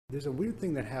There's a weird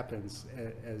thing that happens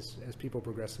as people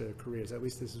progress their careers. At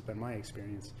least this has been my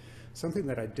experience. Something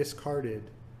that I discarded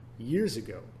years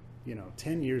ago,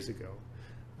 10 years ago.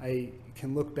 I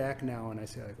can look back now and I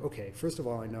say, like, okay, first of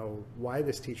all, I know why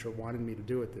this teacher wanted me to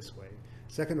do it this way.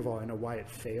 Second of all, I know why it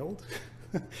failed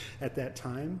at that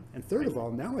time. And third of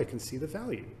all, now I can see the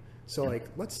value. So like,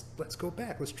 let's go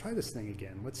back. Let's try this thing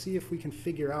again. Let's see if we can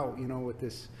figure out,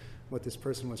 what this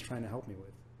person was trying to help me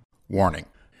with. Warning.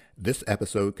 This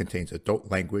episode contains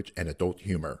adult language and adult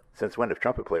humor. Since when have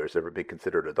trumpet players ever been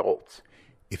considered adults?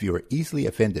 If you are easily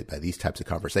offended by these types of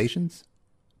conversations,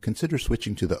 consider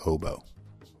switching to the oboe.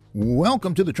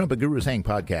 Welcome to the Trumpet Gurus Hang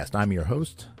podcast. I'm your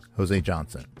host, Jose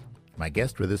Johnson. My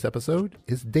guest for this episode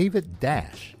is David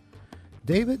Dash.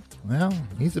 David, well,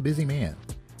 he's a busy man.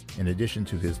 In addition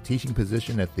to his teaching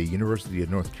position at the University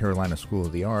of North Carolina School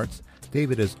of the Arts,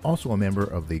 David is also a member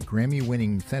of the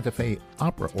Grammy-winning Santa Fe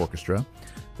Opera Orchestra,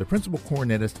 the principal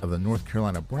cornetist of the North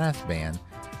Carolina Brass Band,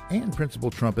 and principal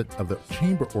trumpet of the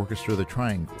chamber orchestra, the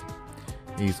Triangle.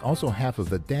 He's also half of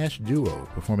the Dash Duo,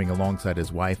 performing alongside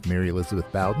his wife, Mary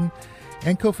Elizabeth Bowden,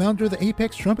 and co-founder of the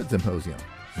Apex Trumpet Symposium.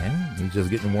 And he's just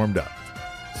getting warmed up.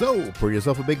 So, pour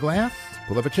yourself a big glass,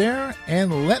 pull up a chair,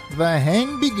 and let the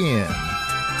hang begin.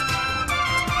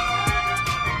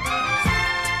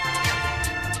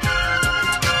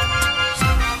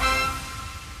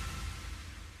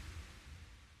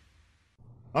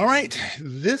 All right,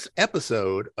 this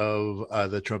episode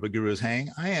of the Trumpet Gurus Hang,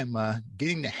 I am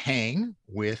getting to hang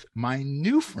with my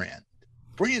new friend,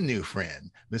 brand new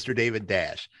friend, Mr. David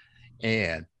Dash.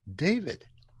 And David,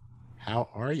 how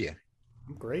are you?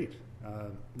 I'm great.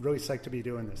 Really psyched to be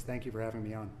doing this. Thank you for having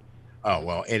me on. Oh,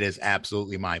 well, it is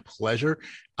absolutely my pleasure.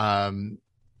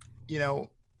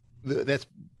 That's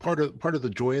part of the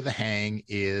joy of the hang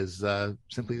is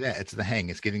simply that. It's the hang.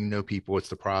 It's getting to know people. It's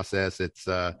the process. It's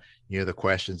the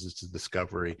questions. It's the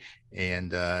discovery.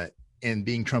 And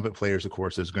being trumpet players, of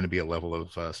course, there's going to be a level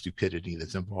of stupidity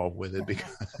that's involved with it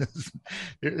because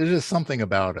there's just something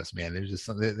about us, man. There's just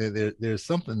something. There's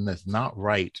something that's not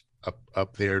right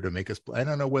up there to make us play. I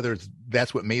don't know whether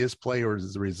that's what made us play or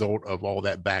is the result of all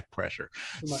that back pressure.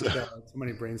 Too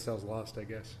many brain cells lost, I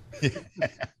guess. Yeah.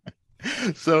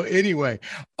 So anyway,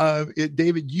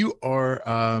 David, you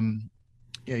are,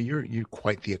 you're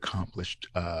quite the accomplished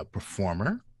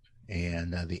performer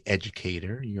and the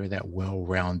educator. You're that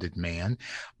well-rounded man.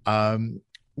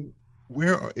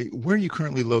 Where are you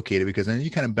currently located? Because I know you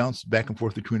kind of bounce back and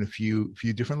forth between a few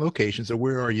different locations. So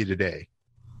where are you today?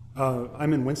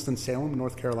 I'm in Winston-Salem,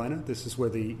 North Carolina. This is where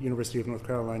the University of North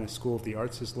Carolina School of the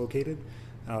Arts is located.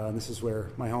 And this is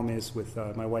where my home is with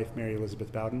my wife, Mary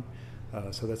Elizabeth Bowden.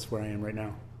 So that's where I am right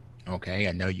now. Okay,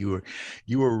 I know you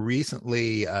were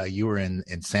recently you were in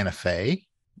Santa Fe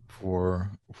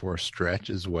for a stretch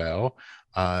as well.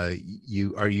 Are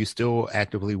you still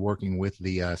actively working with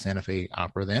the Santa Fe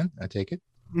Opera? Then I take it.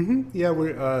 Mm-hmm.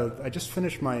 Yeah, I just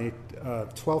finished my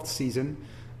 12th season,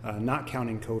 not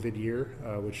counting COVID year,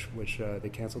 which they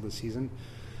canceled the season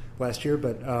last year,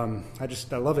 but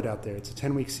I love it out there. It's a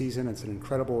 10-week season. It's an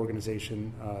incredible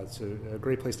organization. It's a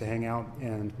great place to hang out.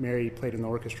 And Mary played in the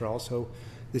orchestra also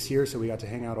this year, so we got to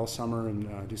hang out all summer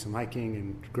and do some hiking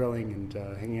and grilling and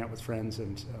hanging out with friends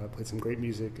and played some great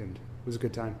music, and it was a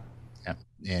good time.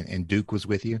 Yeah, and Duke was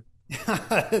with you?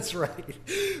 That's right.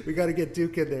 We got to get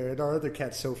Duke in there, and our other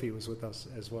cat Sophie was with us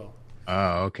as well.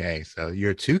 Oh, okay. So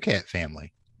you're a two-cat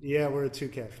family. Yeah, we're a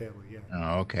two-cat family, yeah.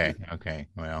 Oh, okay.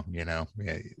 Well,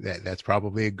 that's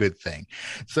probably a good thing.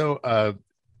 So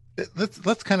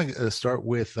let's kind of start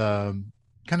with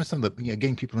kind of some of the,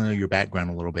 getting people to know your background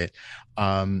a little bit.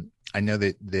 I know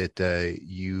that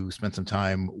you spent some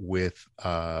time with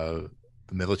the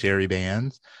military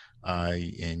bands,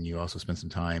 and you also spent some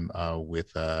time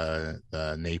with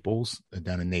Naples,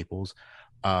 down in Naples.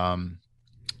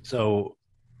 So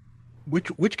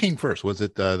which came first? Was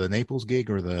it the Naples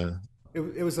gig or the?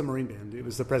 It was the Marine Band. It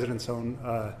was the President's Own.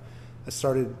 I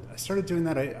started doing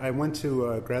that. I went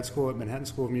to grad school at Manhattan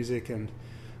School of Music, and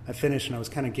I finished, and I was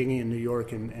kind of gigging in New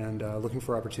York and looking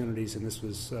for opportunities, and this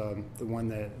was the one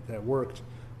that worked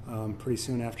pretty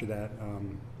soon after that.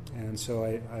 And so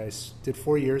I did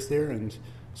 4 years there, and it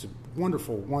was a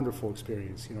wonderful, wonderful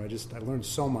experience. I learned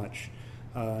so much.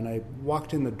 And I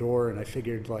walked in the door and I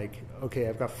figured, like, okay,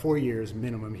 I've got 4 years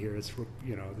minimum here. It's,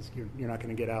 you're not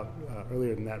going to get out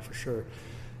earlier than that for sure.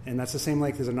 And that's the same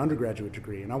length as an undergraduate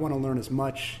degree. And I want to learn as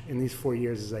much in these 4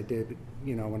 years as I did,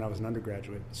 when I was an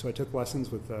undergraduate. So I took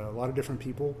lessons with a lot of different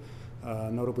people,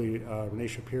 notably Renee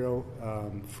Shapiro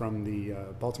from the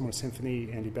Baltimore Symphony,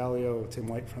 Andy Ballio, Tim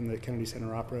White from the Kennedy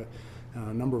Center Opera,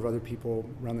 a number of other people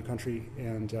around the country.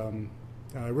 And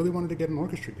I really wanted to get an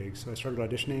orchestra gig, so I started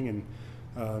auditioning,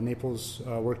 and Naples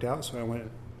worked out, so I went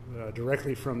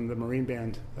directly from the Marine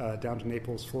Band down to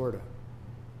Naples, Florida.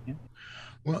 Yeah.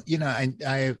 Well,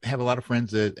 I have a lot of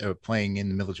friends that are playing in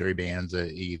the military bands,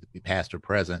 either past or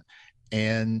present,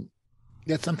 and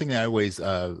that's something that I always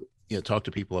talk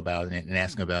to people about and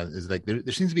ask them about is like there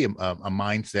seems to be a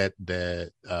mindset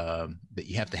that that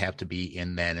you have to be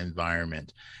in that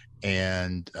environment.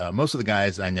 And most of the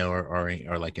guys I know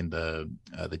are like in the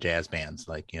jazz bands,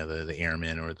 like the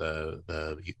Airmen or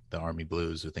the Army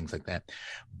Blues or things like that.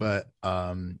 But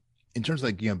in terms of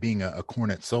like being a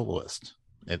cornet soloist,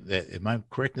 am I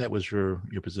correct? That was your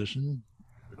position?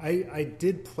 I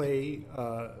did play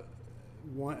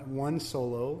one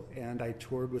solo, and I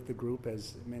toured with the group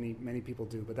as many people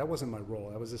do, but that wasn't my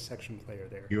role. I was a section player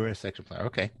there. You were a section player.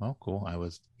 Okay, well, cool. I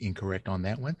was incorrect on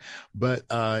that one, but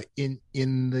in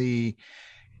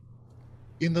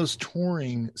those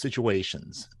touring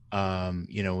situations,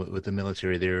 with the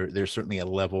military, there's certainly a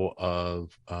level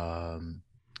of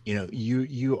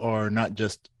you are not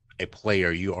just a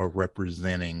player, you are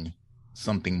representing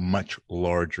something much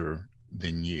larger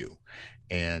than you.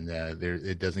 And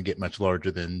it doesn't get much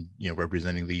larger than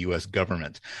representing the U.S.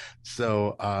 government.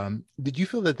 So, did you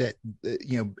feel that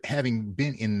having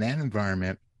been in that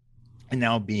environment and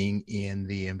now being in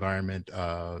the environment,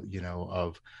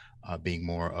 of being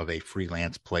more of a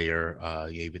freelance player,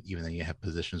 even though you have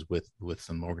positions with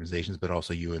some organizations, but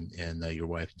also you and your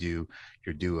wife do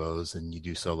your duos and you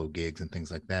do solo gigs and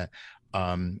things like that.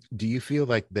 Do you feel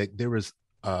like that there was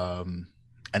an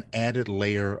added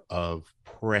layer of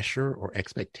pressure or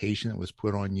expectation that was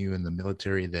put on you in the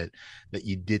military that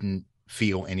you didn't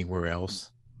feel anywhere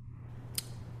else?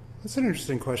 That's an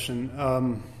interesting question.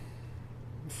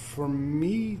 For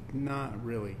me, not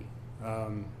really.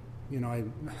 I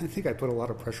think I put a lot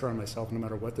of pressure on myself no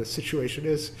matter what the situation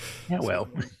is. Yeah, well.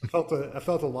 I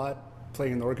felt a lot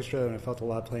playing in the orchestra, and I felt a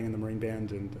lot playing in the Marine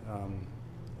Band, and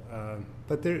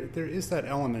but there is that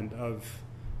element of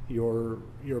you're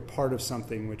part of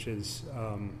something which is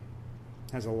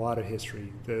has a lot of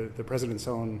history. The President's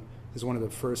Own is one of the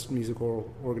first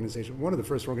musical organizations, one of the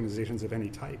first organizations of any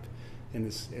type in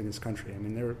this country. I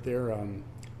mean, their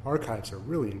archives are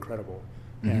really incredible,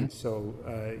 and so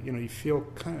you feel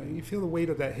the weight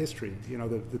of that history.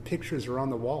 The pictures are on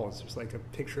the walls. There's like a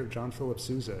picture of John Philip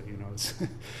Sousa. It's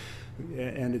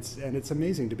and it's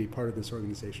amazing to be part of this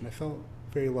organization. I felt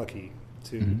very lucky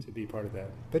to be part of that.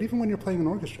 But even when you're playing an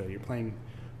orchestra, you're playing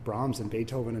Brahms and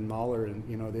Beethoven and Mahler, and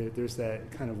there's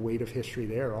that kind of weight of history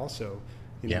there also.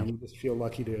 You just feel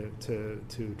lucky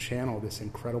to channel this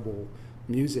incredible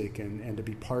music and to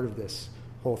be part of this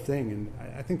whole thing. And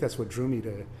I think that's what drew me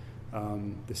to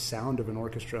the sound of an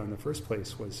orchestra in the first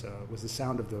place was the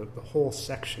sound of the whole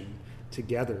section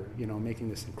together, making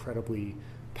this incredibly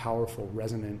powerful,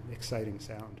 resonant, exciting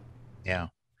sound. Yeah.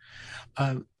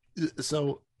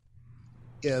 So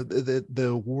yeah,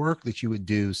 the work that you would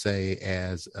do, say,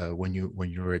 as when you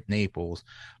were at Naples,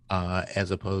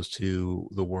 as opposed to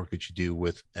the work that you do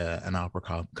with an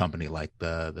opera company like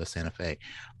the Santa Fe,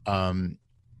 how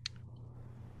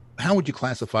would you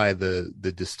classify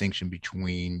the distinction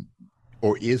between,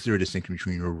 or is there a distinction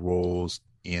between your roles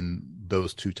in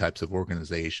those two types of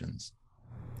organizations?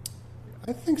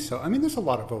 I think so. I mean, there's a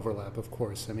lot of overlap, of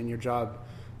course. I mean, your job.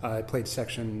 I played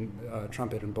section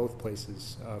trumpet in both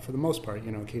places for the most part.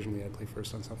 Occasionally I'd play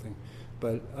first on something,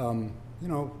 but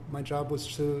my job was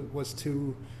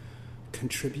to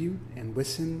contribute and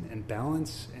listen and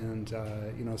balance and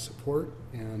support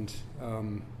and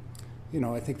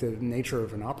I think the nature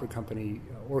of an opera company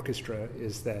orchestra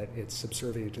is that it's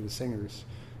subservient to the singers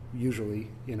usually.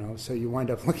 So you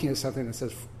wind up looking at something that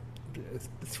says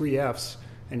 3 Fs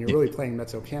and you're really playing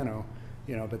mezzo piano.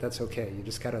 But that's okay. You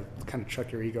just gotta kind of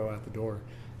chuck your ego out the door,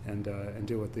 and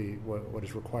do what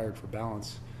is required for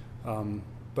balance.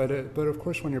 But of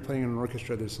course, when you're playing in an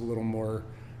orchestra, there's a little more.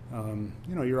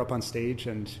 You're up on stage,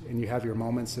 and you have your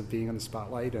moments of being in the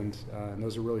spotlight, and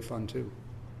those are really fun too.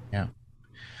 Yeah.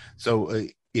 So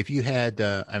if you had,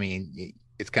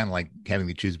 it's kind of like having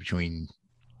to choose between,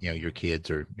 your kids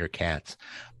or your cats.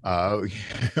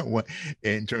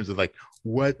 In terms of like,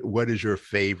 what is your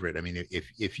favorite? I mean,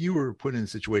 if you were put in a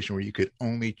situation where you could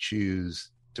only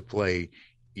choose to play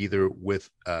either with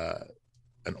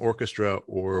an orchestra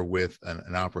or with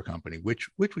an opera company, which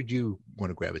would you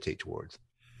want to gravitate towards?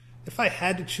 If I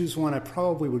had to choose one, I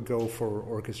probably would go for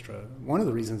orchestra. One of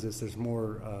the reasons is there's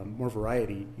more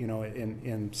variety.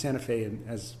 In Santa Fe,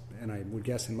 and I would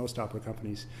guess in most opera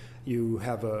companies, you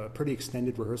have a pretty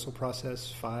extended rehearsal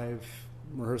process, 5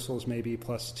 rehearsals maybe,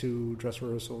 plus 2 dress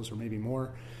rehearsals or maybe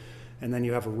more. And then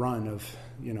you have a run of,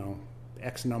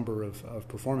 X number of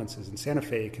performances. In Santa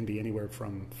Fe, it can be anywhere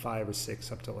from 5 or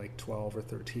 6 up to like 12 or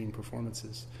 13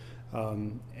 performances.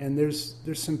 And there's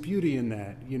some beauty in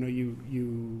that. You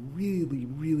really,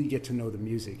 really get to know the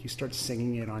music. You start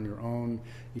singing it on your own.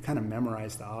 You kind of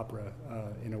memorize the opera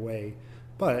in a way.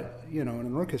 But, in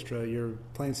an orchestra, you're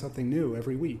playing something new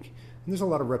every week. And there's a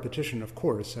lot of repetition, of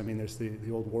course. I mean, there's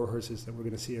the old war horses that we're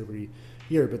going to see every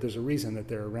year, but there's a reason that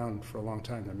they're around for a long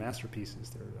time. They're masterpieces.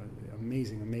 They're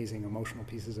amazing, amazing emotional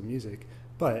pieces of music.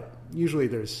 But usually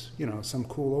there's, some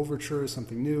cool overture,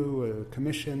 something new, a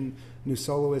commission, new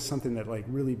soloist, something that like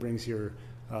really brings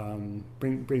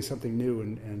brings something new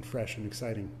and fresh and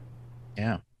exciting.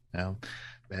 Yeah, well,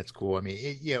 that's cool. I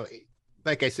mean,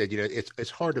 like I said, it's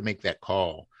hard to make that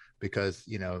call because,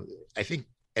 I think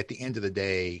at the end of the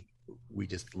day, we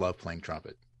just love playing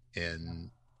trumpet,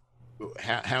 and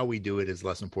how we do it is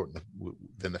less important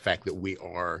than the fact that we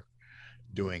are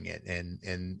doing it,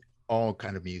 and all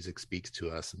kind of music speaks to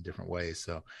us in different ways.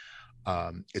 So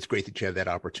it's great that you have that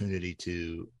opportunity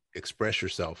to express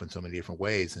yourself in so many different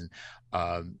ways. And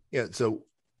so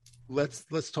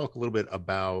let's talk a little bit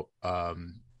about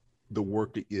the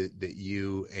work that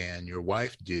you and your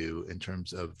wife do in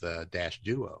terms of the Dash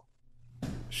Duo.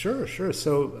 Sure.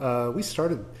 So we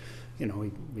started,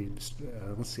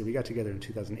 let's see, we got together in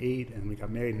 2008 and we got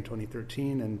married in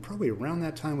 2013. And probably around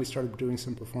that time, we started doing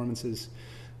some performances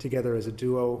together as a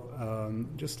duo,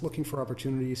 just looking for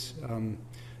opportunities.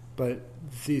 But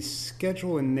the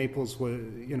schedule in Naples was,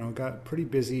 got pretty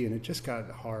busy, and it just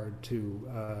got hard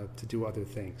to do other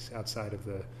things outside of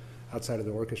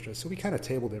the orchestra. So we kind of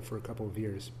tabled it for a couple of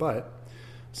years. But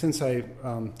since I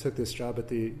took this job at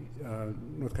the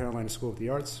North Carolina School of the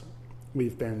Arts,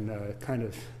 we've been kind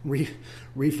of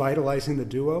revitalizing the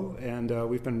duo, and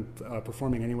we've been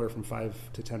performing anywhere from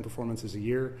 5 to 10 performances a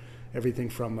year. Everything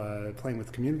from playing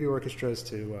with community orchestras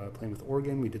to playing with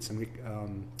organ. We did some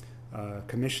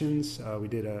commissions. We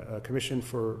did a commission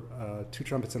for 2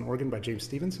 trumpets and organ by James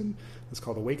Stevenson. It's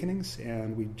called Awakenings,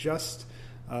 and we just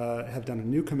have done a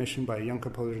new commission by a young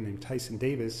composer named Tyson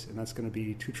Davis, and that's going to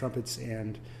be 2 trumpets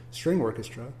and string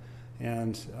orchestra.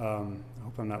 And I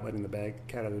hope I'm not letting the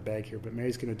cat out of the bag here, but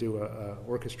Mary's going to do a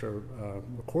orchestra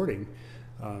recording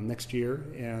next year,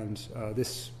 and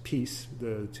this piece,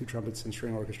 the 2 trumpets and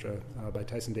string orchestra by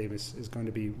Tyson Davis, is going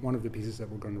to be one of the pieces that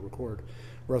we're going to record.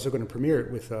 We're also going to premiere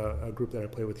it with a group that I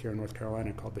play with here in North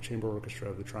Carolina called the Chamber Orchestra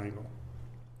of the Triangle.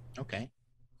 Okay.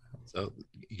 So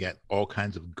you got all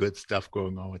kinds of good stuff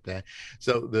going on with that.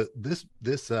 So this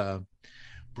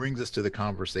brings us to the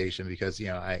conversation because,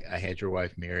 I had your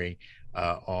wife, Mary,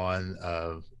 on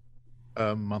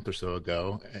a month or so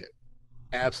ago. I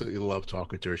absolutely loved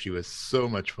talking to her. She was so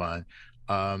much fun.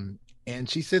 And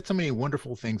she said so many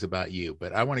wonderful things about you,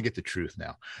 but I want to get the truth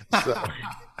now. So,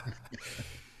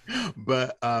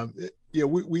 but,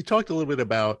 we talked a little bit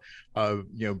about,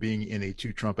 being in a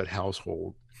 2 trumpet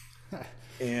household.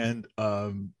 And,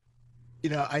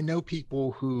 I know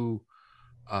people who,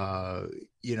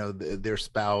 their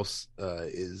spouse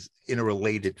is in a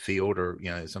related field or,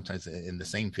 sometimes in the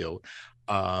same field.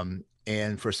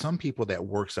 And for some people that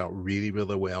works out really,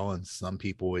 really well. And some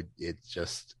people it's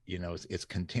just, it's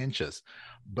contentious.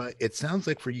 But it sounds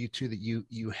like for you too, that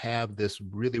you have this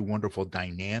really wonderful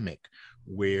dynamic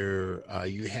where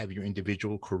you have your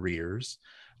individual careers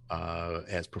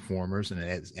as performers and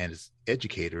as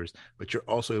educators, but you're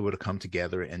also able to come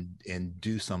together and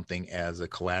do something as a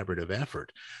collaborative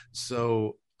effort.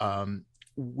 So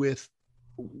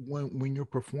when you're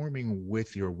performing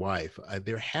with your wife,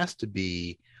 there has to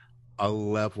be a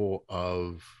level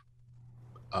of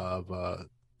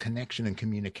connection and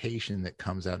communication that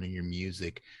comes out in your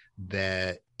music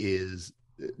that is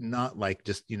not like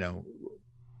just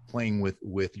playing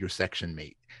with your section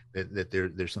mate, that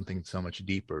there's something so much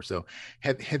deeper. So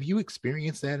have you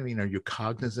experienced that? I mean, are you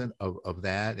cognizant of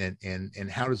that, and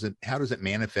how does it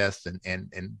manifest, and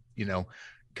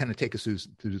kind of take us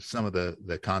through some of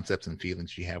the concepts and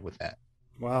feelings you have with that?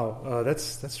 Wow,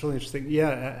 that's really interesting. Yeah,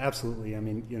 absolutely. I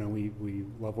mean, we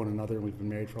love one another, and we've been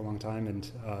married for a long time,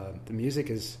 and the music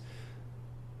is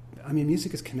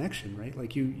connection, right?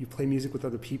 Like you play music with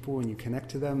other people and you connect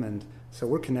to them, and so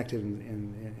we're connected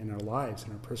in our lives,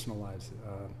 in our personal lives,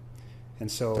 and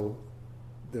so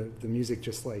the music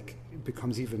just like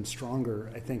becomes even stronger,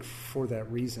 I think, for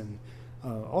that reason.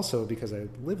 Also because I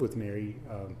live with Mary,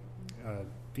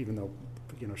 even though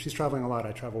she's traveling a lot,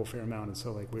 I travel a fair amount, and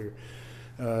so like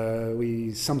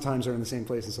we sometimes are in the same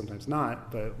place and sometimes not,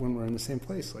 but when we're in the same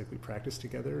place, like we practice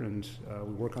together and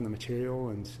we work on the material,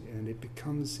 and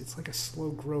it's like a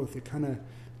slow growth. It kind of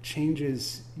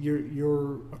changes,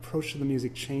 your approach to the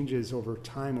music changes over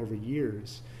time, over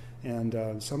years,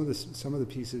 And some of the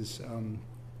pieces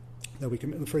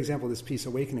that for example, this piece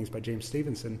 "Awakenings" by James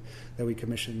Stevenson that we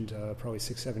commissioned probably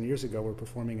 6-7 years ago. We're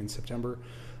performing in September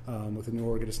with a new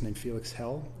organist named Felix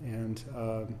Hell, and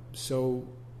so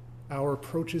our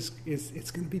approach is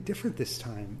it's going to be different this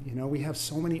time. You know, we have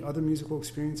so many other musical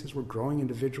experiences. We're growing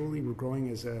individually. We're growing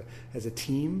as a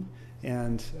team,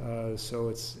 and so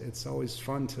it's always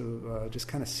fun to just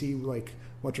kind of see like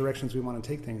what directions we want to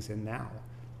take things in now.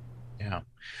 Yeah,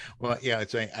 well, yeah.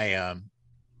 It's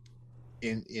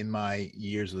in my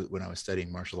years when I was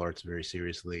studying martial arts very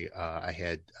seriously, I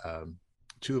had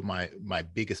two of my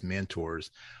biggest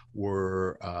mentors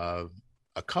were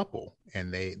a couple,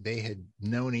 and they had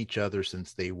known each other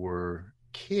since they were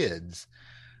kids,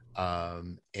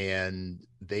 and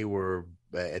they were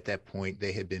at that point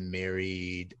they had been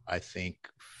married, I think,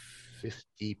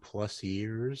 50 plus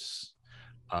years.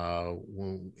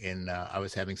 And I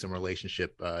was having some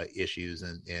relationship issues,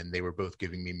 and they were both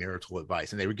giving me marital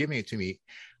advice, and they were giving it to me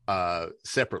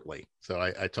separately. So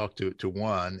I talked to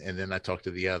one, and then I talked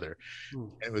to the other.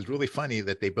 And it was really funny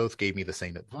that they both gave me the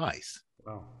same advice.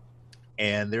 Wow.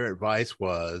 And their advice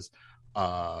was,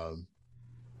 one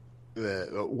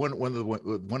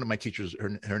of my teachers,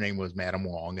 her name was Madame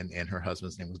Wong, and her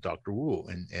husband's name was Dr. Wu.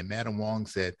 And Madame Wong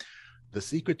said, the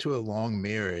secret to a long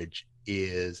marriage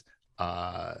is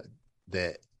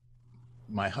that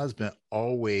my husband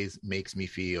always makes me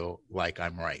feel like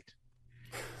I'm right.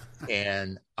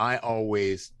 And I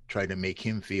always try to make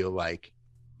him feel like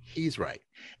he's right.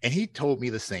 And he told me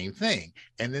the same thing.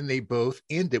 And then they both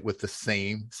ended with the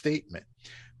same statement.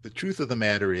 The truth of the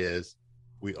matter is,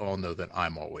 we all know that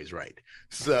I'm always right.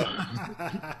 So,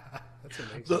 that's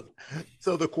amazing.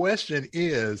 So the question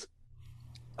is,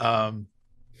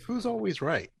 who's always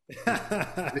right?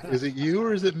 Is it you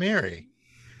or is it Mary?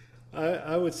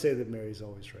 I would say that Mary's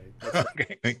always right.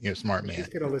 Okay. You're a smart man. She's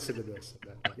going to listen to this.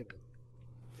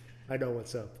 I know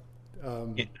what's up.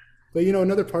 But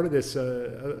another part of this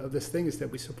thing is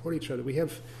that we support each other. We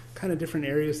have kind of different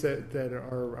areas that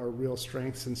are our real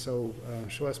strengths, and so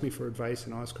she'll ask me for advice,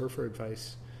 and I'll ask her for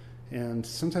advice. And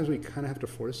sometimes we kind of have to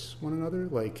force one another,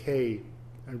 like, hey,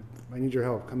 I need your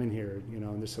help. Come in here.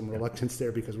 And there's some reluctance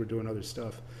there because we're doing other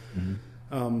stuff.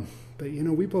 Mm-hmm. But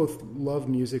we both love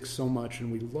music so much, and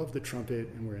we love the trumpet,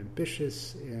 and we're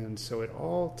ambitious, and so it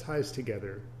all ties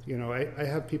together. I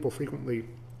have people frequently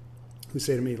who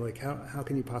say to me, like, how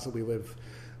can you possibly live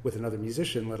with another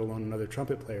musician, let alone another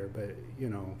trumpet player? But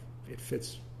it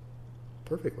fits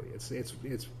perfectly.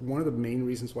 It's one of the main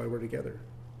reasons why we're together.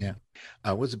 Yeah.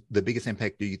 What's the biggest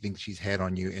impact do you think she's had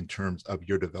on you in terms of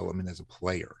your development as a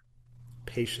player?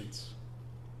 Patience,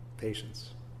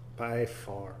 by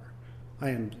far. I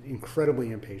am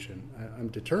incredibly impatient. I'm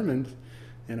determined,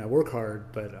 and I work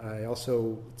hard, but I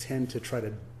also tend to try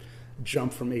to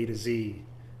jump from A to Z.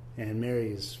 And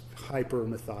Mary is hyper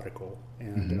methodical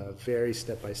and very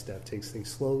step by step, takes things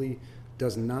slowly,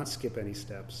 does not skip any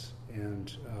steps.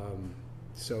 And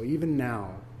so even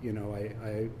now,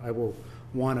 I will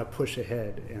want to push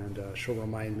ahead, and she'll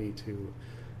remind me to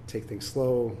take things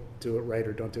slow, do it right,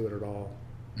 or don't do it at all.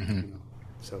 Mm-hmm.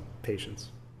 So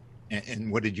patience.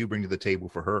 And what did you bring to the table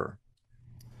for her?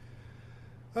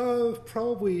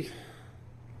 Probably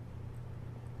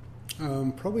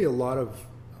a lot of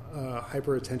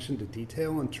hyper attention to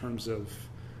detail in terms of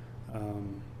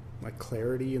like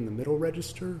clarity in the middle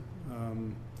register,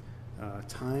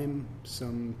 time,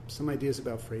 some ideas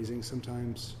about phrasing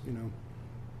sometimes,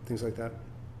 things like that.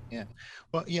 Yeah.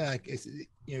 Well, yeah,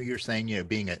 you're saying,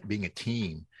 being a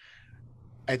team.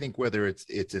 I think whether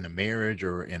it's in a marriage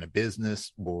or in a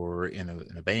business or in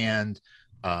a band,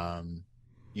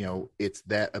 it's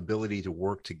that ability to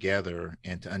work together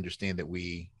and to understand that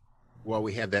while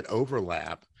we have that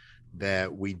overlap,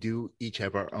 that we do each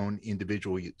have our own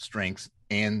individual strengths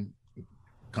and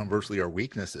conversely our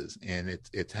weaknesses, and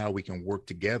it's how we can work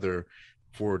together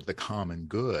for the common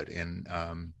good, and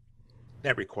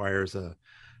that requires a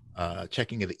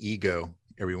checking of the ego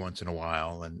every once in a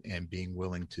while, and being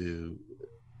willing to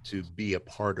be a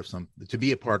part of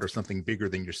something bigger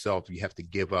than yourself. You have to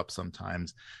give up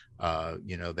sometimes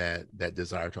that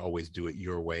desire to always do it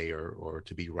your way or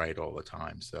to be right all the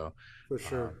time. So for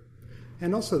sure.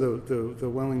 And also the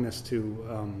willingness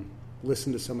to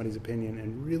listen to somebody's opinion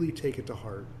and really take it to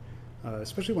heart,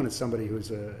 especially when it's somebody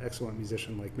who's an excellent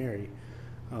musician like Mary.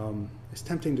 It's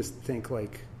tempting to think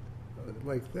like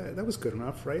that was good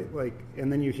enough, right? Like,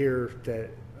 and then you hear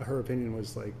that her opinion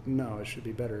was like, no, it should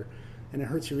be better, and it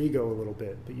hurts your ego a little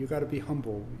bit. But you got to be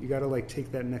humble. You got to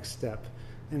take that next step.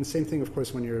 And same thing, of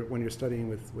course, when you're studying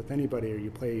with anybody, or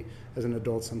you play as an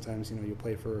adult. Sometimes you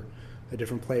play for a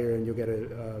different player and you'll get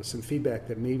some feedback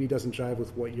that maybe doesn't jive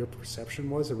with what your perception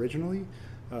was originally.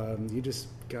 You just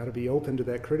got to be open to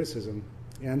that criticism.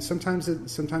 And sometimes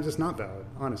it's not valid,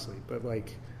 honestly. But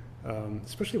like,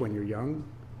 especially when you're young,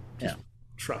 just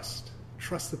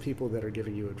trust the people that are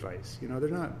giving you advice. You know, they're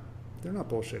not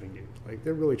bullshitting you. Like,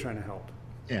 they're really trying to help.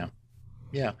 Yeah.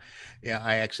 Yeah. Yeah.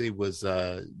 I actually was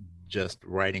just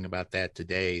writing about that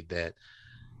today, that,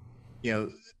 you know,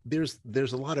 there's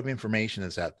a lot of information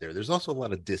that's out there. There's also a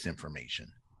lot of disinformation.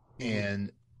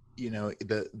 And, you know,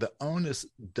 the onus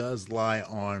does lie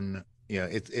on, you know,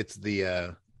 it's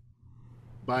the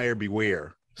buyer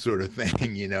beware sort of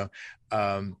thing, you know.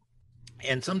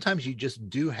 And sometimes you just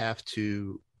you have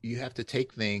to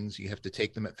take things, you have to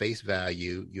take them at face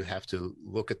value. You have to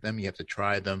look at them, you have to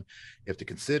try them, you have to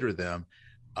consider them.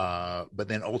 But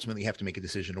then ultimately you have to make a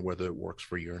decision on whether it works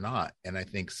for you or not. And I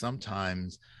think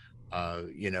sometimes,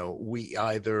 you know, we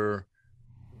either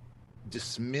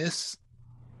dismiss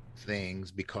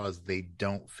things because they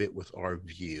don't fit with our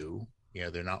view. You know,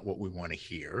 they're not what we want to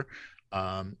hear.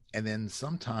 And then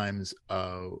sometimes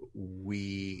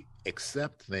we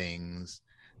accept things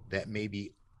that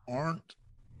maybe aren't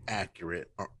accurate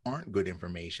or aren't good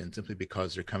information simply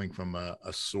because they're coming from a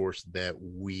source that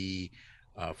we,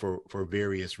 for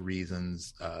various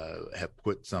reasons, have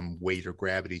put some weight or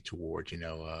gravity towards, you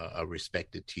know, a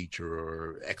respected teacher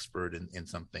or expert in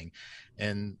something.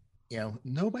 And, you know,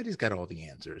 nobody's got all the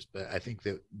answers, but I think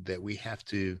that we have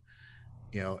to,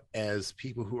 you know, as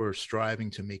people who are striving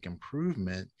to make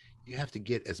improvement, you have to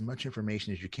get as much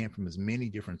information as you can from as many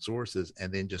different sources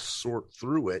and then just sort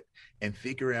through it and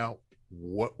figure out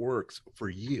what works for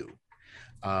you.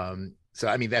 So,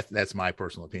 I mean, that's my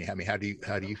personal opinion. I mean, how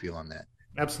do you feel on that?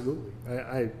 Absolutely.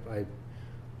 I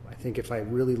think if I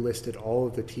really listed all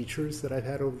of the teachers that I've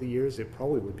had over the years, it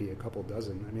probably would be a couple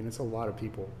dozen. I mean, it's a lot of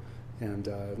people. And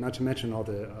not to mention all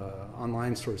the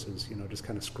online sources, you know, just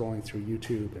kind of scrolling through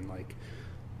YouTube and like,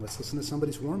 let's listen to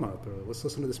somebody's warm-up, or let's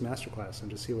listen to this masterclass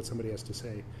and just see what somebody has to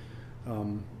say.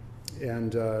 I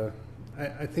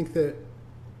think that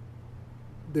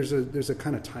there's a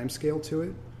kind of time scale to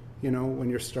it. You know, when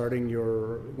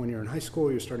you're in high school,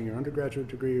 you're starting your undergraduate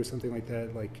degree or something like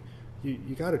that, like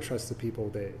you got to trust the people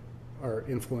that are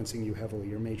influencing you heavily,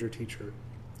 your major teacher.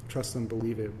 Trust them,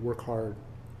 believe it, work hard.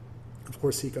 Of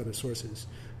course, seek other sources.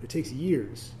 It takes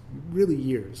years, really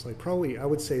years. Like probably, I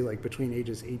would say like between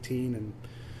ages 18 and,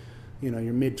 you know,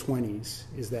 your mid-20s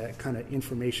is that kind of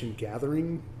information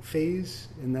gathering phase.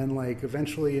 And then like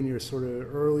eventually in your sort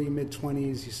of early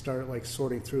mid-20s, you start like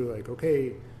sorting through like,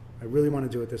 okay, I really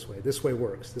want to do it this way. This way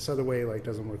works. This other way like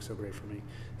doesn't work so great for me.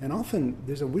 And often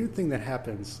there's a weird thing that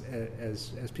happens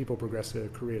as people progress their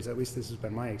careers. At least this has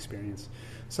been my experience.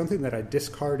 Something that I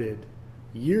discarded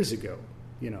years ago,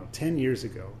 you know, 10 years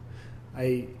ago,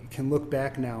 I can look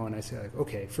back now and I say, like,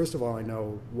 okay, first of all, I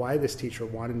know why this teacher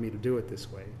wanted me to do it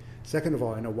this way. Second of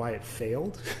all, I know why it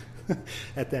failed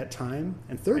at that time.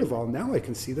 And third of all, now I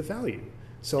can see the value.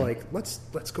 So like, let's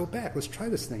go back. Let's try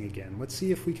this thing again. Let's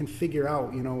see if we can figure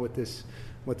out, you know, what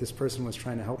this person was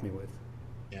trying to help me with.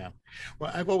 Yeah.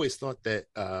 Well, I've always thought that,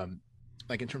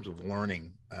 like in terms of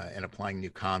learning and applying new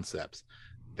concepts,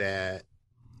 that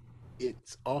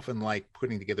it's often like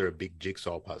putting together a big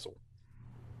jigsaw puzzle.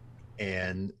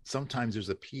 And sometimes there's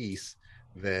a piece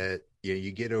that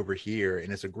you get over here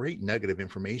and it's a great nugget of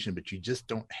information, but you just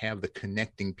don't have the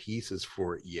connecting pieces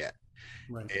for it yet.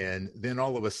 Right. And then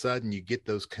all of a sudden you get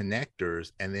those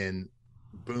connectors and then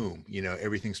boom, you know,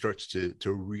 everything starts to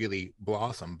really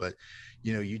blossom. But,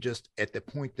 you know, you just, at the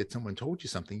point that someone told you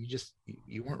something,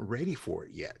 you weren't ready for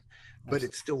it yet. But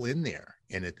it's still in there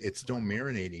and it's still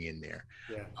marinating in there.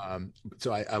 Yeah.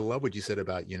 So I love what you said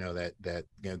about, you know, that,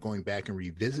 you know, going back and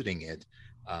revisiting it.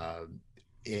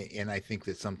 And I think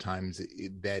that sometimes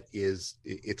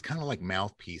it's kind of like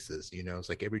mouthpieces, you know, it's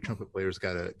like every trumpet player's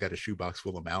got a shoebox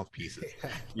full of mouthpieces.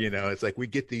 You know, it's like we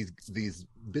get these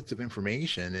bits of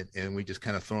information and we just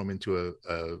kind of throw them into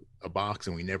a box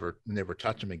and we never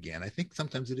touch them again. I think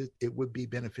sometimes it would be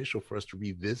beneficial for us to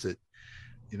revisit,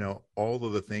 you know, all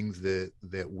of the things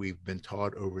that we've been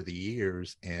taught over the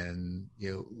years and,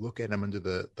 you know, look at them under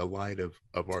the light of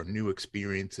our new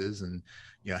experiences and,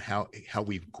 you know, how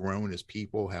we've grown as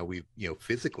people, how we've, you know,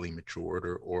 physically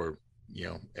matured or, you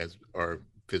know, as our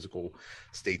physical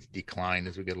states decline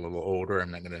as we get a little older. I'm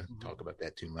not going to talk about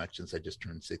that too much since I just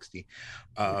turned 60.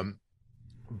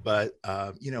 But,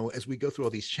 you know, as we go through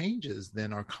all these changes,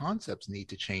 then our concepts need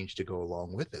to change to go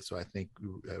along with it. So I think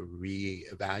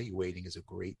reevaluating is a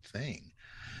great thing.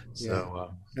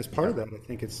 So as part of that, I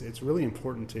think it's really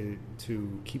important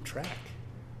to keep track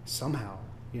somehow.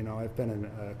 You know, I've been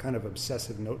a kind of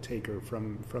obsessive note taker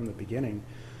from the beginning,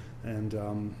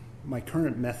 and my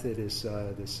current method is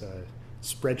this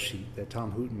spreadsheet that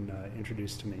Tom Hooten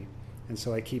introduced to me. And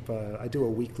so I do a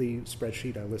weekly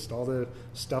spreadsheet. I list all the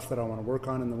stuff that I want to work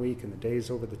on in the week and the days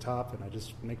over the top, and I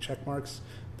just make check marks.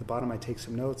 At the bottom, I take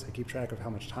some notes. I keep track of how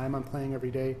much time I'm playing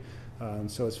every day.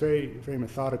 So it's very, very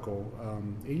methodical.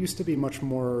 It used to be much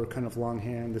more kind of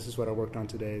longhand. This is what I worked on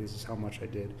today. This is how much I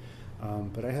did.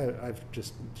 But I've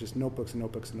just notebooks and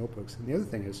notebooks and notebooks. And the other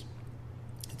thing is,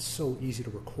 it's so easy to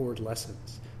record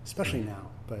lessons, especially now.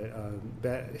 But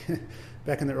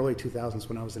back in the early 2000s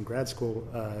when I was in grad school,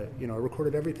 I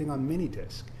recorded everything on mini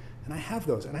disc. And I have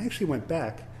those. And I actually went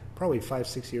back probably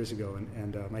 5-6 years ago,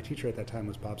 and my teacher at that time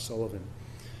was Bob Sullivan.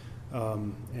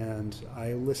 And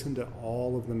I listened to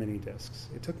all of the mini discs.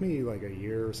 It took me like a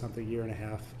year or something, year and a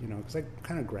half, because I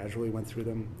kind of gradually went through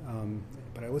them.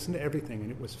 But I listened to everything,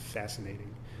 and it was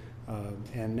fascinating.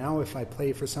 And now if I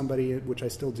play for somebody, which I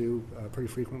still do pretty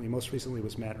frequently, most recently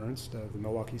was Matt Ernst, the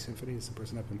Milwaukee Symphony is the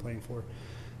person I've been playing for.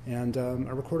 And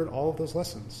I recorded all of those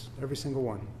lessons, every single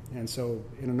one. And so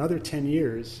in another 10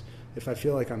 years, if I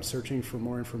feel like I'm searching for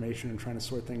more information and trying to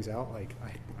sort things out, like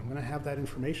I'm going to have that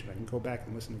information. I can go back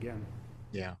and listen again.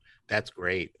 Yeah, that's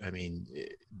great. I mean,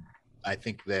 I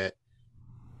think that,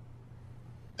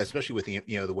 especially with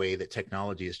the way that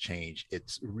technology has changed,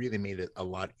 it's really made it a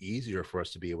lot easier for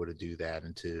us to be able to do that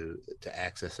and to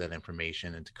access that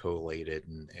information and to collate it.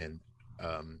 And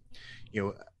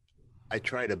I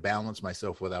try to balance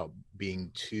myself without being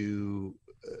too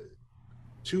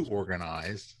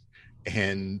organized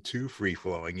and too free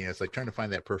flowing. It's like trying to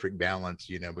find that perfect balance,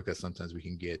 because sometimes we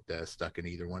can get stuck in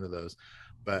either one of those.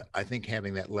 But I think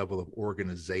having that level of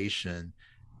organization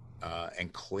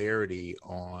and clarity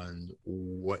on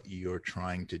what you're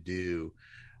trying to do,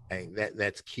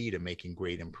 that's key to making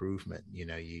great improvement.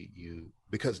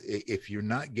 Because if you're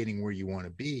not getting where you want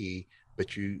to be,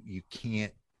 but you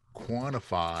can't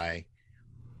quantify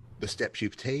the steps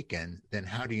you've taken, then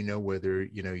how do you know whether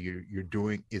you're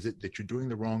doing, is it that you're doing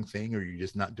the wrong thing or you're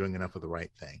just not doing enough of the right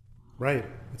thing? Right.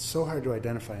 It's so hard to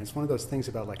identify. It's one of those things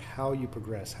about like how you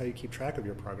progress, how you keep track of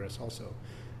your progress also.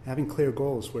 Having clear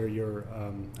goals where you're,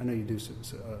 I know you do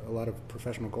a lot of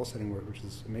professional goal setting work, which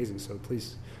is amazing. So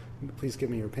please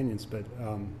give me your opinions. But,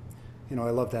 I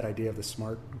love that idea of the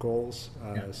SMART goals.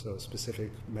 So specific,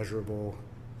 measurable.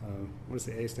 What does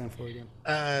the A stand for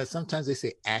again? Sometimes they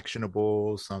say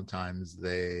actionable. Sometimes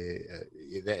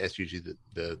that's usually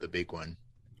the big one.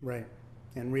 Right.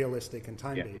 And realistic and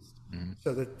time-based. Yeah. Mm-hmm.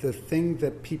 So the thing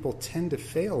that people tend to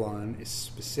fail on is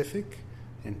specific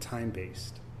and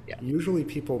time-based. Yeah. Usually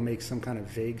people make some kind of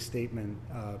vague statement,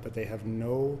 but they have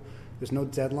there's no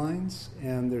deadlines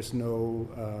and there's no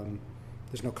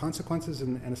consequences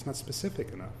and it's not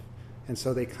specific enough. And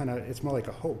so it's more like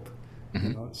a hope.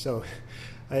 Mm-hmm. So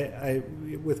I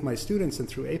with my students and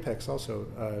through Apex also,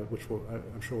 which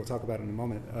I'm sure we'll talk about in a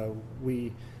moment,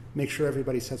 we make sure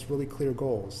everybody sets really clear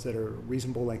goals that are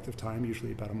reasonable length of time,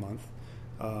 usually about a month,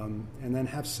 and then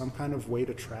have some kind of way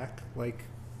to track, like,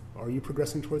 are you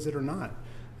progressing towards it or not?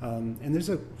 And there's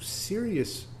a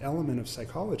serious element of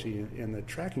psychology in the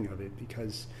tracking of it,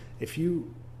 because if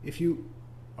you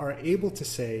are able to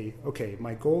say, okay,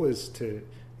 my goal is to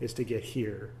get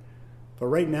here, but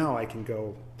right now I can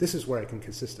go, this is where I can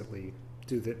consistently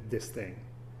do this thing,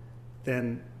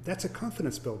 then that's a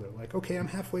confidence builder. Like, okay, I'm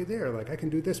halfway there. Like, I can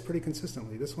do this pretty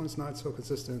consistently. This one's not so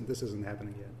consistent. This isn't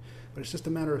happening yet. But it's just a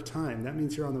matter of time. That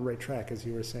means you're on the right track, as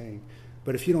you were saying.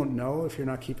 But if you don't know, if you're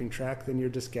not keeping track, then you're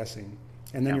just guessing.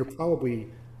 And then you're probably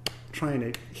trying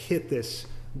to hit this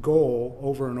goal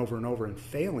over and over and over and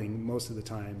failing most of the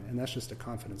time. And that's just a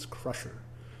confidence crusher.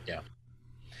 Yeah.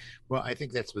 Well, I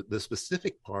think that's the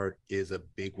specific part is a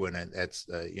big one, and that's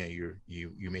you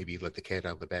maybe let the cat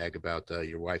out of the bag about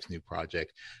your wife's new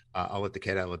project. I'll let the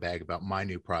cat out of the bag about my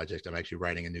new project. I'm actually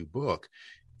writing a new book,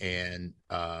 and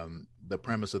the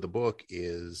premise of the book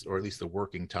is, or at least the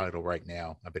working title right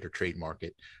now, I better trademark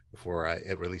it before I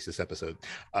release this episode.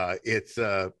 It's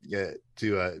to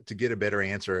get a better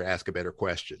answer, ask a better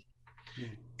question,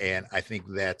 and I think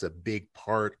that's a big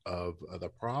part of the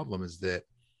problem is that.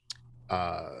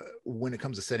 When it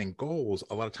comes to setting goals,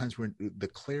 a lot of times the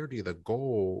clarity of the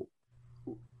goal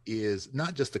is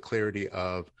not just the clarity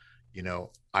of,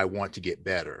 I want to get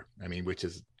better. I mean, which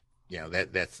is,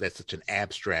 that's such an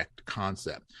abstract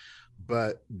concept,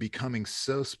 but becoming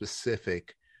so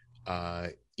specific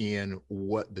in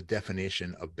what the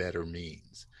definition of better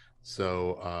means.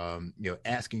 So,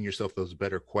 asking yourself those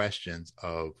better questions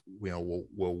of,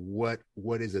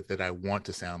 what is it that I want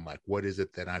to sound like? What is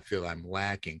it that I feel I'm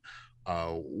lacking?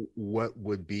 What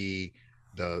would be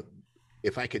the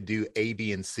if I could do A,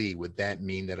 B, and C, would that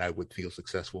mean that I would feel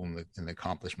successful in the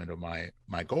accomplishment of my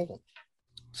goal?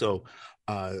 So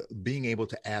being able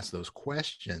to ask those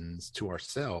questions to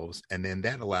ourselves, and then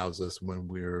that allows us when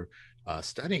we're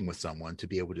studying with someone to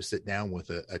be able to sit down with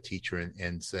a teacher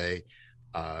and say,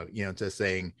 just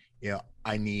saying,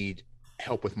 I need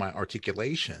help with my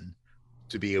articulation,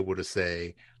 to be able to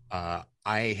say,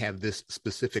 I have this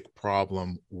specific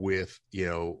problem with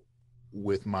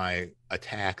my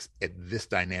attacks at this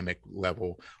dynamic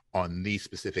level on these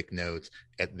specific notes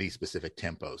at these specific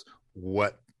tempos.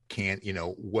 What can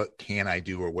I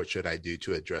do, or what should I do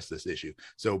to address this issue?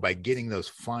 So by getting those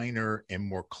finer and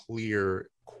more clear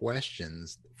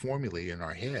questions formulated in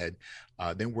our head,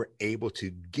 then we're able to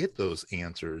get those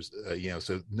answers.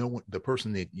 So the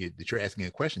person that you're asking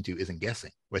a question to isn't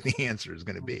guessing what the answer is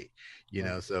going to be.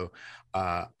 So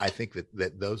I think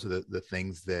that those are the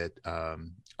things that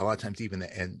a lot of times, even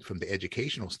from the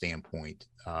educational standpoint,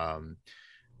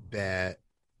 that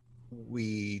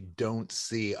we don't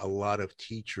see a lot of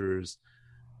teachers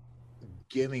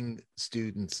giving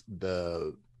students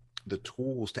the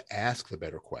tools to ask the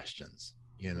better questions.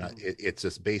 It's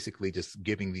just basically just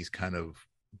giving these kind of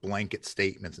blanket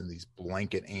statements and these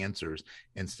blanket answers,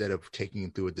 instead of taking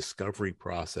them through a discovery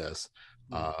process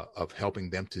of helping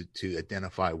them to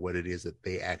identify what it is that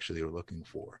they actually are looking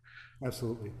for.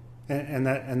 Absolutely. And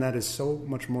that is so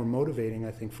much more motivating,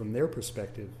 I think, from their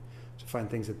perspective, to find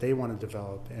things that they want to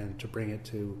develop and to bring it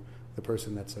to the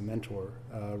person that's a mentor,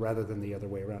 rather than the other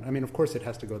way around. I mean, of course, it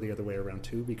has to go the other way around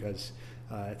too, because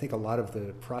I think a lot of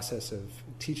the process of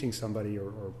teaching somebody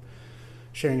or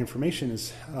sharing information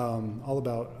is all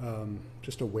about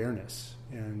just awareness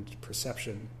and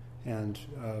perception. And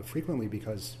frequently,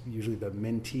 because usually the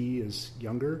mentee is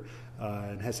younger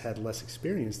and has had less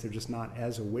experience, they're just not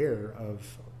as aware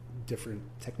of different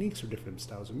techniques or different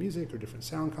styles of music or different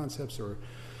sound concepts or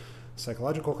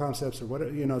psychological concepts or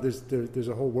whatever. There's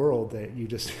a whole world that you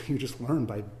just learn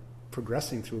by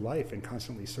progressing through life and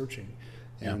constantly searching.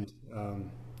 And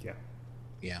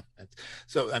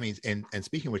So I mean, and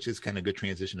speaking of which, is kind of a good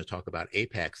transition to talk about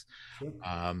Apex. Sure.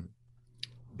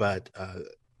 But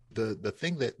the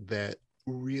thing that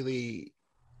really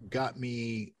got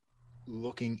me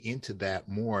looking into that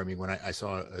more, I mean, when I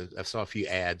saw a few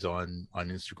ads on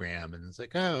Instagram, and it's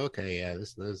like, oh, okay, yeah,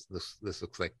 this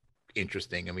looks like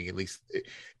interesting. I mean, at least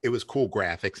it was cool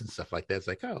graphics and stuff like that. It's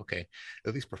like, oh, okay,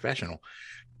 at least professional.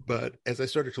 But as I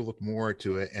started to look more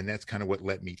to it, and that's kind of what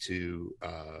led me to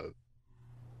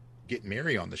get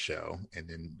Mary on the show, and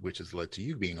then which has led to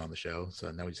you being on the show.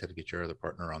 So now we just had to get your other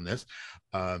partner on this,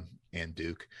 and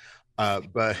Duke.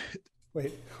 But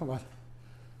wait, hold on.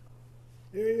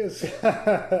 Here he is.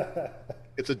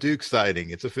 It's a Duke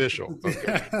sighting. It's official.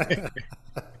 Okay.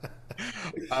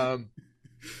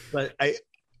 But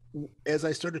as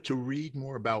I started to read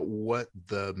more about what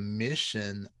the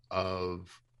mission of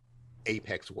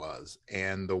Apex was,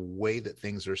 and the way that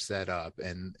things are set up,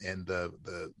 and the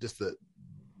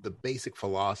basic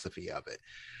philosophy of it,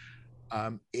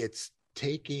 it's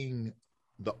taking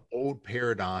the old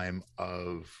paradigm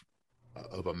of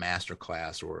a master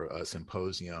class or a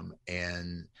symposium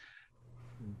and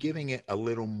giving it a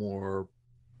little more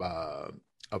of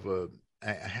a,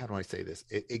 how do I say this?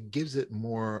 It gives it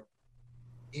more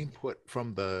input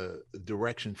from the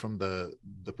direction from the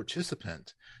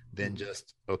participant than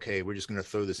just, okay, we're just going to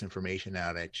throw this information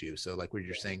out at you. So like what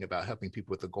you're saying about helping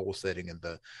people with the goal setting and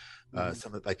the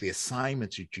some of like the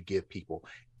assignments that you give people,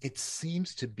 it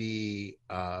seems to be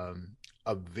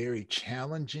a very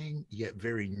challenging yet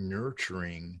very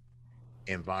nurturing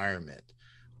environment.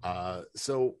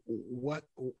 So what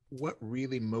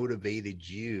really motivated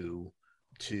you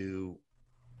to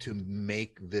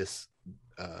make this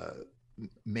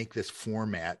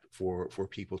format for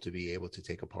people to be able to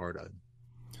take a part of?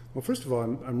 Well, first of all,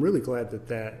 I'm really glad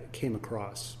that came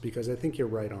across, because I think you're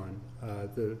right on.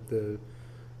 The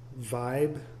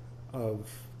vibe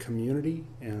of community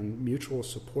and mutual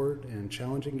support and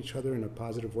challenging each other in a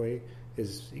positive way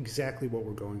is exactly what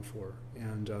we're going for.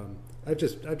 And I've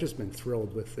just been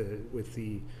thrilled with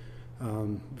the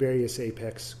various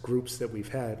Apex groups that we've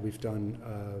had. We've done,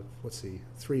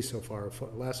 3 so far,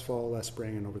 last fall, last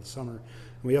spring, and over the summer.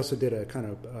 And we also did a kind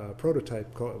of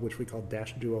prototype, which we called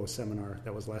Dash Duo Seminar.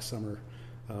 That was last summer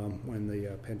when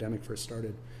the pandemic first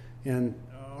started. And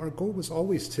our goal was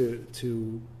always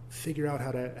to figure out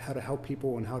how to help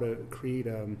people and how to create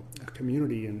a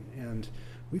community. And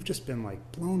we've just been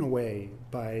like blown away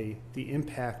by the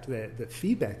impact, the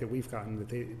feedback that we've gotten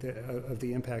of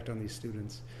the impact on these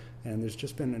students. And there's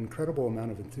just been an incredible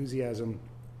amount of enthusiasm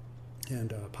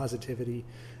and positivity.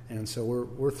 And so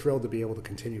we're thrilled to be able to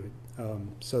continue it.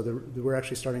 We're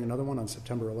actually starting another one on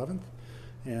September 11th.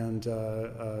 And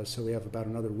so we have about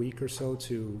another week or so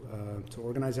to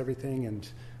organize everything and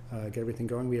get everything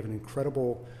going. We have an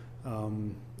incredible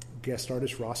guest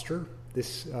artist roster.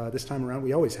 This time around,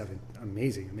 we always have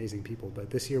amazing people, but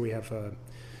this year we have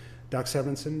Doc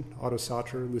Severinsen, Otto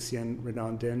Sauter, Lucien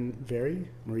Redondin-Very,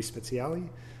 Marie Speziali,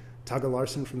 Taga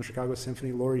Larson from the Chicago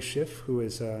Symphony, Lori Schiff, who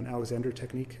is an Alexander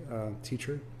Technique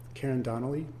teacher, Karen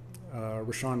Donnelly,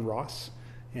 Rashawn Ross,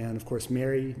 and of course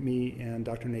Mary, me, and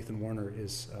Dr. Nathan Warner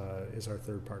is our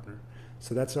third partner.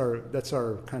 So that's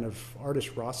our kind of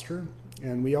artist roster,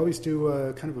 and we always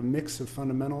do kind of a mix of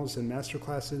fundamentals and master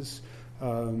classes.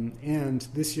 And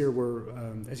this year we're,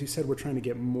 as you said, we're trying to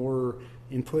get more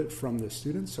input from the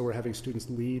students. So we're having students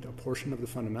lead a portion of the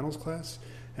fundamentals class,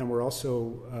 and we're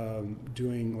also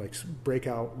doing like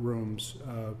breakout rooms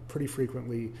pretty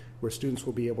frequently where students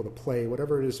will be able to play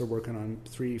whatever it is they're working on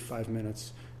 3-5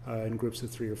 minutes in groups of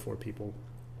 3 or 4 people.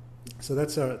 So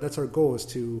that's our goal, is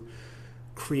to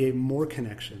create more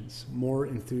connections, more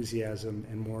enthusiasm,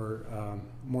 and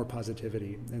more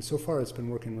positivity. And so far it's been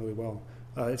working really well.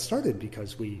 It started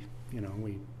because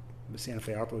Santa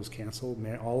Fe Opera was canceled.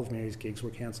 All of Mary's gigs were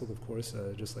canceled, of course,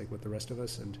 just like with the rest of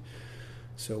us. And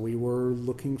so we were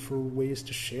looking for ways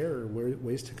to share,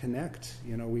 ways to connect.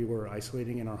 We were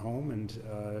isolating in our home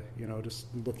and, just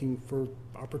looking for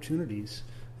opportunities.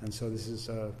 And so this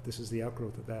is the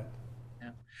outgrowth of that.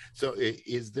 Yeah. So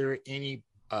is there any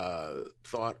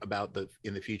thought about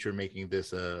in the future making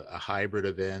this a hybrid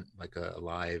event, like a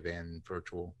live and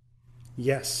virtual?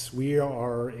 Yes, we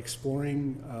are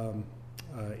exploring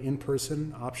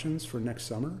in-person options for next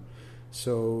summer.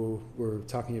 So we're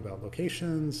talking about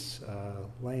locations,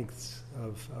 lengths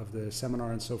of the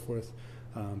seminar and so forth.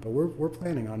 But we're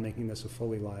planning on making this a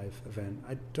fully live event.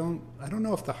 I don't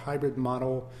know if the hybrid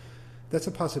model, that's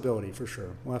a possibility for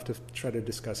sure. We'll have to try to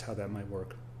discuss how that might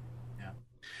work.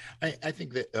 Yeah, I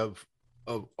think that of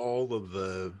all of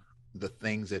the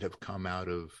things that have come out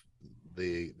of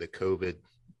the COVID.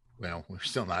 Well, we're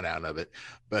still not out of it,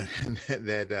 but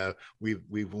that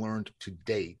we've learned to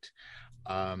date.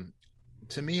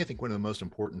 To me, I think one of the most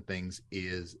important things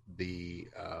is the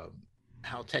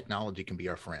how technology can be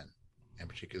our friend, and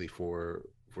particularly for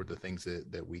the things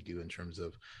that we do in terms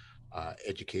of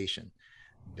education.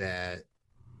 That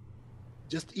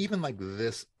just even like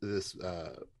this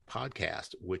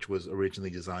podcast, which was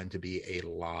originally designed to be a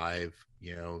live,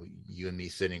 you and me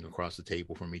sitting across the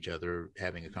table from each other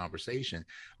having a conversation,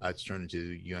 it's turned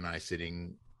into you and I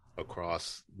sitting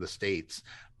across the states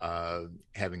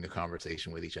having a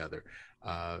conversation with each other.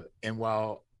 And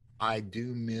while I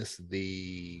do miss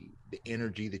the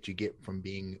energy that you get from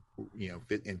being,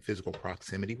 in physical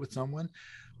proximity with someone,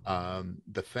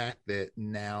 the fact that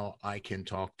now I can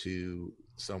talk to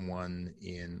someone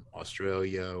in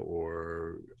Australia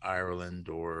or Ireland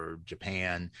or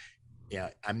Japan,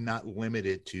 I'm not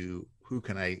limited to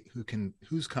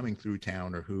who's coming through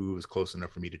town or who is close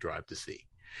enough for me to drive to see.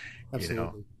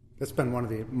 Absolutely. That's been one of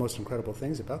the most incredible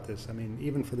things about this. I mean,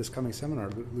 even for this coming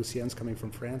seminar, Lucien's coming from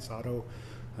France, Otto,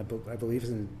 I believe, is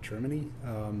in Germany.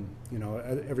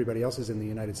 Everybody else is in the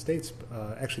United States.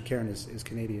 Actually, Karen is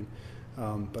Canadian.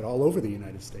 But all over the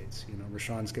United States.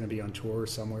 Rashawn's going to be on tour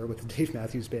somewhere with the Dave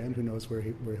Matthews Band. Who knows where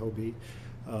he'll be?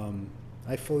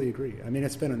 I fully agree. I mean,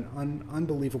 it's been an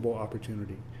unbelievable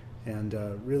opportunity, and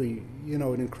really, an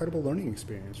incredible learning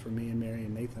experience for me and Mary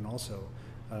and Nathan also,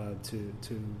 to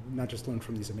not just learn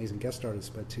from these amazing guest artists,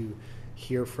 but to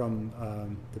hear from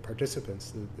the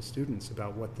participants, the students,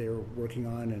 about what they're working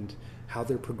on and how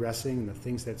they're progressing, and the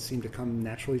things that seem to come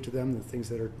naturally to them, the things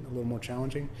that are a little more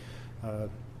challenging.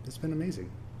 It's been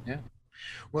amazing. Yeah.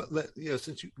 Well,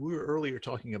 since we were earlier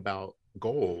talking about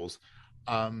goals,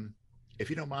 if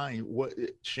you don't mind,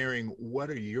 sharing what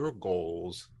are your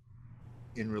goals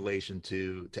in relation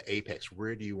to Apex?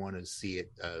 Where do you want to see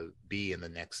it be in the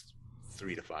next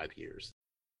 3 to 5 years?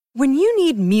 When you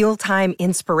need mealtime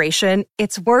inspiration,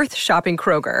 it's worth shopping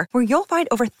Kroger, where you'll find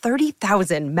over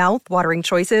 30,000 mouth-watering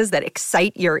choices that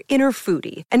excite your inner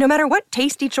foodie. And no matter what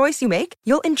tasty choice you make,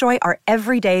 you'll enjoy our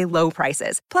everyday low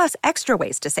prices, plus extra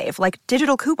ways to save, like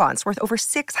digital coupons worth over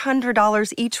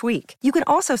 $600 each week. You can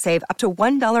also save up to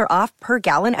 $1 off per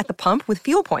gallon at the pump with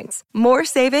fuel points. More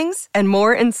savings and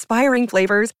more inspiring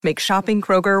flavors make shopping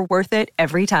Kroger worth it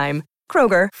every time.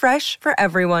 Kroger, fresh for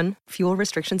everyone. Fuel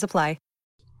restrictions apply.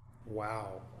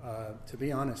 Wow. To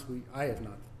be honest, I have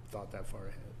not thought that far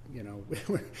ahead.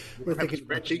 We're thinking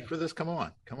spreadsheet for this. Come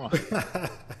on.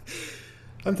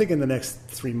 I'm thinking the next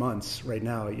 3 months right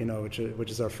now, which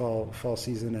is our fall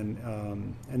season,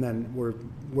 and then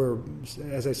we're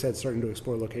as I said, starting to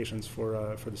explore locations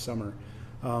for the summer.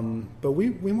 But we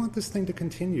want this thing to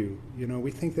continue.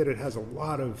 We think that it has a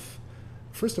lot of.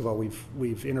 First of all,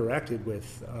 we've interacted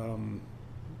with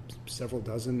several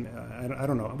dozen. I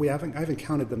don't know. I haven't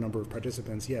counted the number of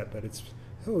participants yet, but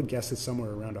I would guess it's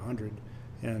somewhere around 100.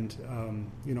 And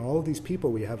all of these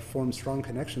people we have formed strong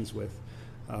connections with.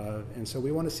 And so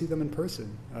we want to see them in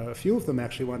person. A few of them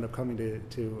actually wound up coming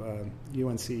to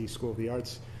UNC School of the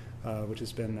Arts, which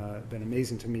has been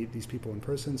amazing to meet these people in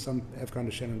person. Some have gone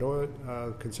to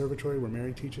Shenandoah Conservatory, where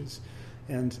Mary teaches,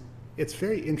 and it's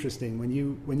very interesting when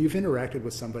you've interacted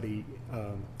with somebody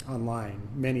online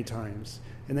many times,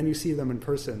 and then you see them in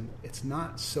person. It's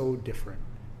not so different.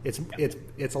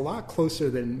 It's a lot closer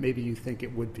than maybe you think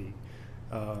it would be.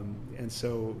 And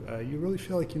so you really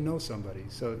feel like you know somebody.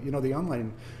 So, the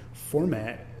online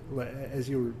format, as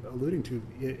you were alluding to,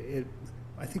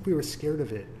 I think we were scared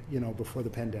of it, before the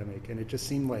pandemic, and it just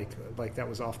seemed like that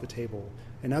was off the table.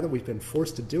 And now that we've been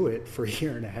forced to do it for a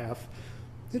year and a half,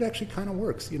 it actually kind of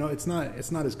works. It's not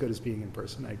as good as being in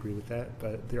person. I agree with that,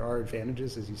 but there are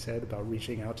advantages, as you said, about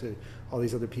reaching out to all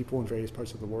these other people in various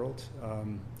parts of the world,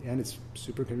 and it's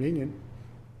super convenient.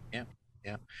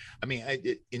 Yeah. I mean,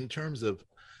 in terms of,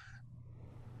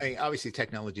 obviously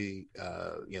technology,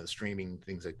 streaming,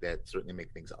 things like that certainly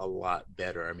make things a lot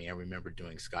better. I mean, I remember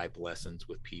doing Skype lessons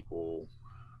with people,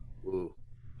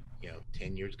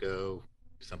 10 years ago,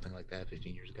 something like that,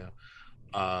 15 years ago.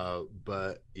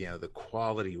 But the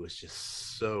quality was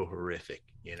just so horrific,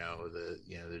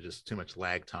 there's just too much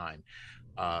lag time.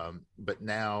 But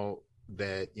now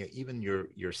that, even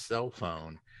your cell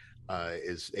phone,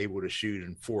 is able to shoot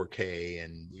in 4K,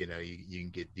 and you can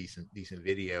get decent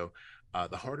video.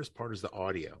 The hardest part is the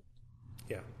audio.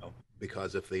 Yeah.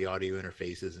 Because if the audio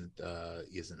interface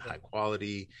isn't high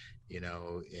quality,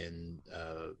 and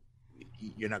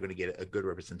you're not going to get a good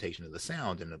representation of the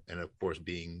sound, and of course,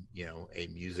 being a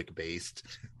music based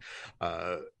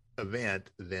event,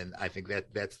 then I think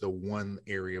that's the one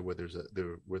area where there's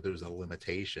a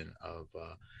limitation of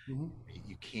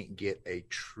you can't get a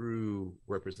true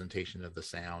representation of the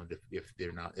sound if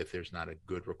there's not a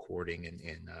good recording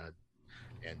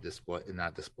and display,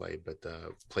 not display, but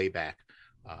playback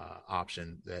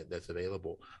option that's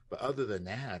available. But other than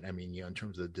that, I mean, in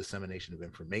terms of dissemination of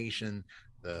information,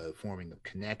 the forming of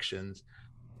connections,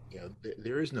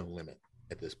 there is no limit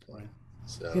at this point.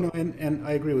 So, and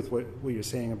I agree with what you're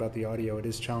saying about the audio. It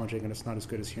is challenging, and it's not as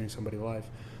good as hearing somebody live.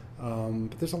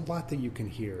 But there's a lot that you can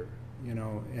hear,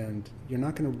 and you're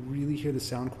not going to really hear the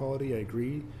sound quality. I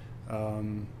agree,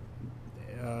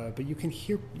 but you can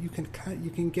hear, you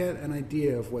can get an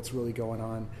idea of what's really going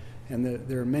on, and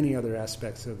there are many other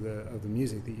aspects of the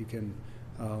music that you can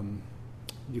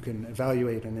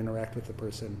evaluate and interact with the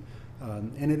person,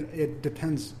 and it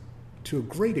depends to a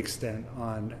great extent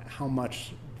on how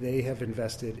much they have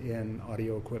invested in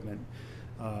audio equipment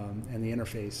and the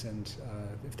interface, and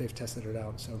if they've tested it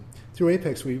out. So through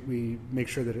Apex, we make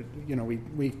sure that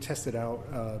we test it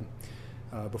out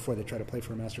before they try to play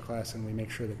for a master class, and we make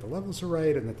sure that the levels are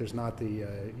right and that there's not the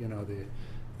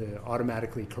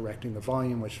automatically correcting the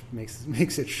volume, which makes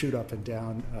it shoot up and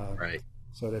down. Right.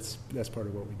 So that's part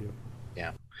of what we do.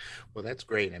 Yeah. Well, that's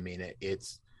great. I mean,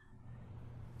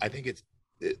 I think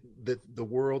the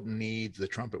world needs, the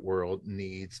trumpet world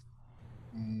needs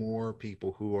more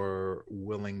people who are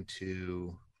willing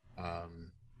to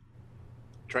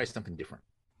try something different.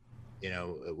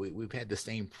 We've had the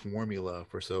same formula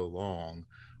for so long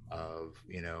of,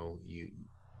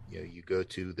 you go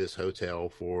to this hotel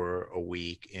for a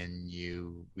week, and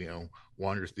you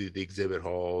wander through the exhibit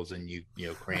halls, and you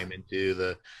cram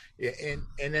into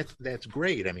and that's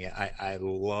great. I mean, I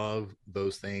love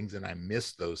those things, and I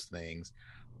miss those things,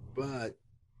 but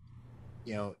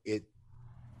you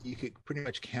could pretty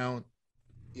much count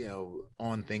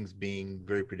on things being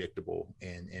very predictable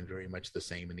and very much the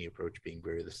same, and the approach being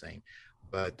very the same.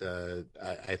 But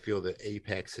I feel that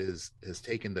Apex has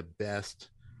taken the best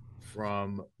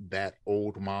from that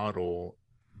old model,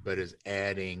 but is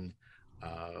adding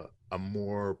a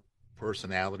more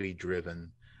personality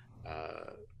driven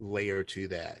layer to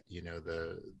that,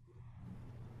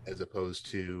 as opposed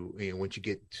to, once you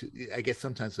get to, I guess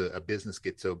sometimes a business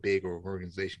gets so big, or an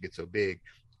organization gets so big,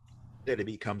 that it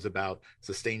becomes about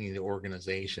sustaining the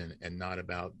organization and not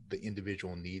about the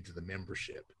individual needs of the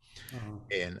membership. Uh-huh.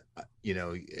 And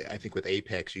I think with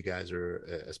Apex, you guys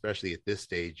are, especially at this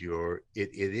stage, it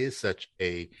is such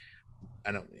a,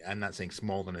 I'm not saying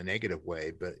small in a negative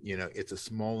way, but it's a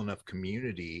small enough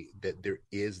community that there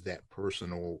is that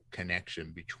personal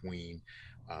connection between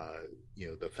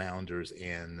the founders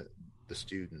and the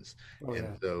students. Oh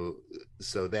And yeah.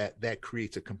 so that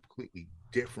creates a completely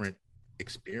different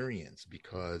experience,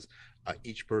 because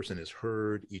each person is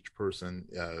heard, each person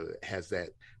has that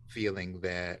feeling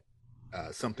that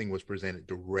something was presented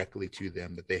directly to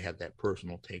them, that they have that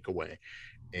personal takeaway.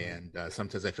 And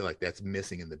sometimes I feel like that's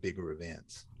missing in the bigger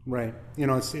events. Right.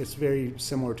 It's very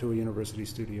similar to a university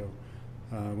studio,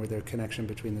 where the connection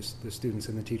between the students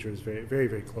and the teacher is very, very,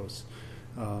 very close.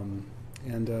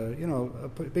 And a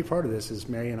big part of this is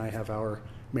Mary and I have our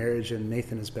marriage, and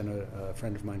Nathan has been a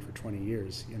friend of mine for 20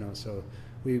 years. So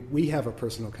we have a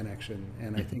personal connection,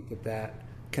 and I think that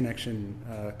connection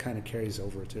kind of carries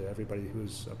over to everybody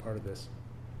who's a part of this.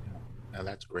 Now,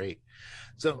 that's great.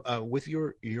 So, with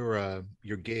your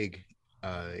gig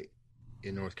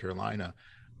in North Carolina,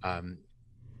 um,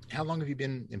 how long have you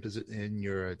been in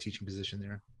your teaching position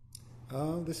there?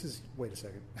 Wait a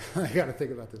second. I got to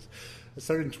think about this. I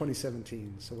started in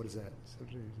 2017. So what is that?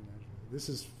 This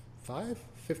is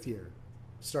fifth year.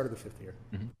 Start of the fifth year.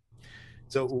 Mm-hmm.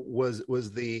 So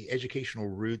was the educational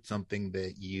route something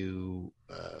that you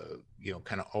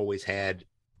kind of always had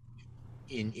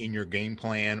in your game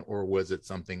plan, or was it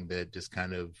something that just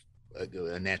kind of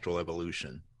a natural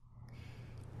evolution?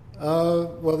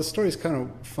 Well, the story is kind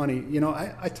of funny.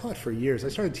 I taught for years. I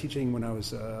started teaching when I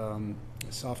was a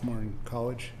sophomore in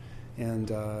college,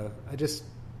 and I just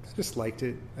liked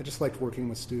it. I just liked working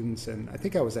with students, and I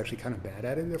think I was actually kind of bad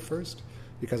at it at first,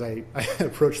 because I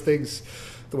approached things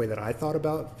the way that I thought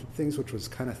about things, which was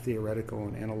kind of theoretical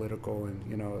and analytical,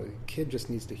 and a kid just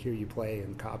needs to hear you play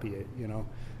and copy it,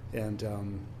 and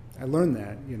I learned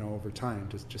that over time,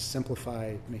 just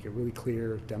simplify, make it really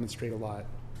clear, demonstrate a lot.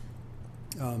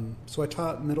 So I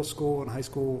taught middle school and high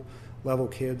school level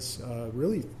kids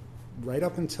really right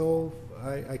up until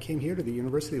I came here to the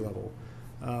university level.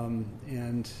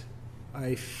 And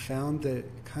I found that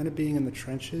kind of being in the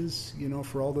trenches,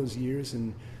 for all those years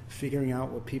and figuring out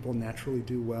what people naturally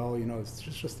do well, it's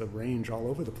just a range all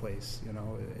over the place,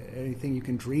 anything you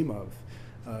can dream of.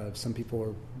 Some people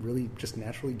are really just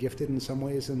naturally gifted in some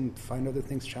ways and find other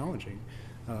things challenging.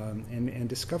 And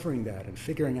discovering that and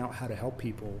figuring out how to help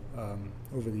people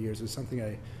over the years is something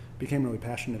I became really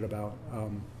passionate about.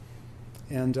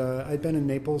 And I'd been in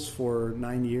Naples for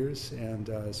 9 years, and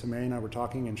so Mary and I were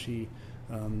talking, and she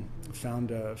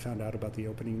found out about the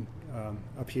opening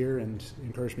up here and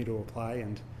encouraged me to apply,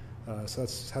 and so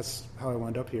that's how I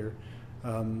wound up here.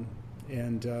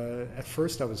 And at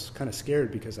first I was kind of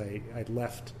scared because I'd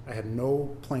left. I had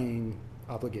no playing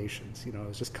obligations. I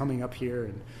was just coming up here,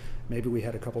 and maybe we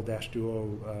had a couple Dash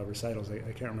Duo recitals.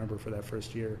 I can't remember for that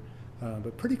first year.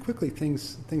 But pretty quickly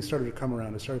things started to come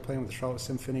around. I started playing with the Charlotte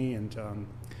Symphony, and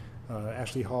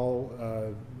Ashley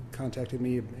Hall contacted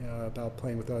me about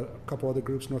playing with a couple other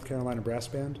groups, North Carolina Brass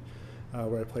Band,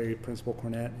 where I play principal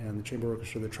cornet, and the Chamber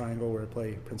Orchestra, the Triangle, where I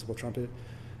play principal trumpet.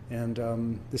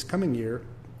 And this coming year,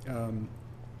 I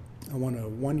won a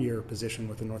one-year position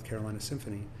with the North Carolina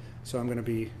Symphony. So I'm going to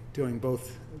be doing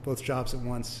both jobs at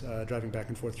once, driving back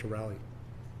and forth to Raleigh.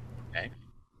 Okay.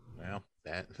 Well,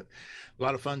 that a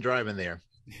lot of fun driving there.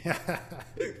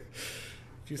 If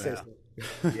you say so.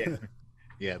 Yeah.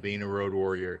 Yeah, being a road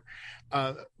warrior.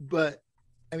 But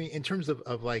I mean, in terms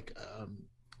of like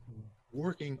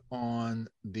working on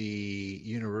the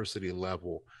university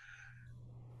level,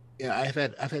 yeah, I've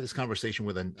had this conversation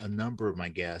with a number of my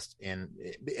guests, and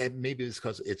maybe it's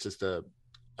because it's just a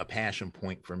passion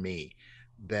point for me,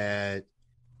 that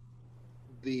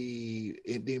the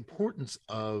importance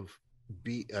of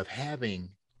having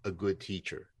a good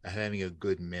teacher, having a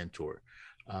good mentor,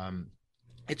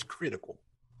 it's critical.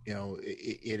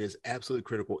 It is absolutely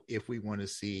critical if we want to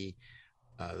see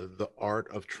the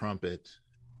art of trumpet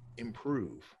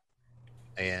improve.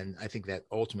 And I think that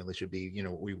ultimately should be,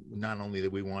 we not only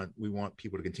that we want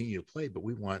people to continue to play, but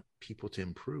we want people to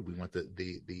improve. We want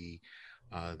the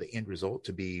end result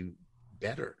to be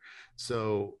better.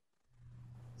 So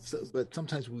but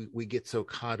sometimes we get so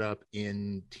caught up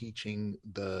in teaching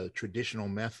the traditional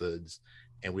methods,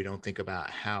 and we don't think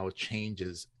about how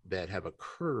changes that have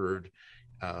occurred,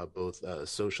 both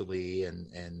socially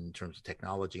and in terms of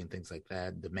technology and things like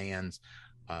that, demands,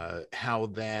 how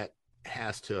that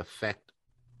has to affect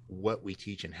what we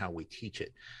teach and how we teach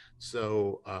it.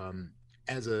 So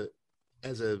as a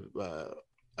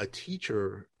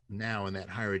teacher now in that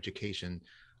higher education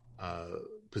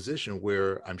position,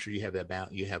 where I'm sure you have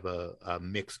you have a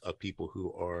mix of people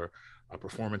who are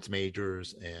performance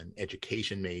majors and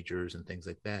education majors and things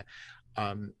like that.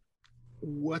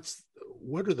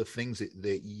 What are the things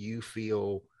that you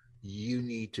feel you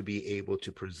need to be able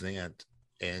to present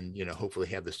and hopefully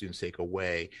have the students take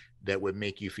away that would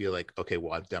make you feel like, okay,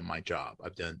 well, I've done my job.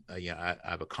 I've done,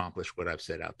 I've accomplished what I've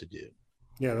set out to do?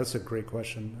 Yeah, that's a great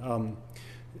question.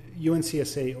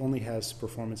 UNCSA only has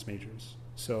performance majors,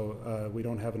 so we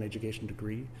don't have an education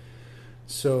degree.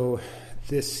 So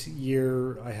this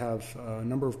year I have a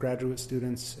number of graduate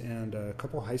students and a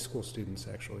couple high school students,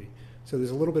 actually. So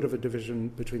there's a little bit of a division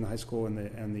between the high school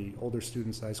and the older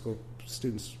students. The high school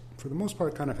students, for the most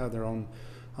part, kind of have their own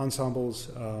ensembles,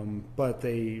 but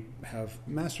they have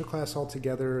masterclass all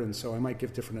together, and so I might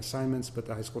give different assignments, but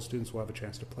the high school students will have a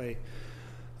chance to play.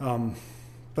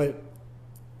 But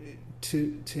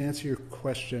to answer your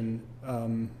question,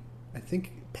 I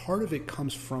think part of it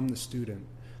comes from the student.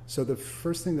 So the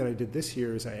first thing that I did this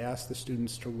year is I asked the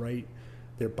students to write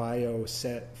their bio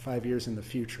set 5 years in the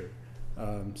future.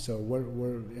 So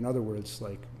we're in other words,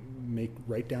 like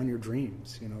write down your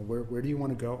dreams. Where do you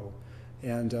want to go?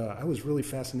 And I was really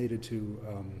fascinated to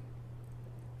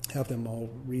have them all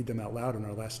read them out loud in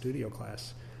our last studio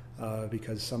class,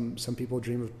 because some people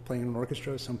dream of playing in an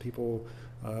orchestra, some people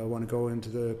want to go into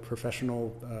the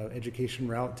professional education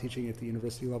route, teaching at the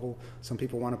university level, some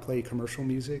people want to play commercial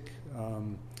music,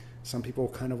 some people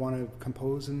kind of want to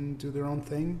compose and do their own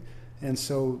thing. And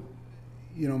so,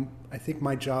 I think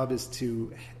my job is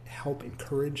to help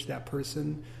encourage that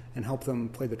person and help them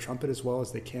play the trumpet as well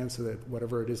as they can, so that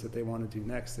whatever it is that they want to do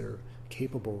next, they're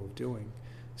capable of doing.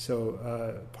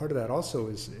 So part of that also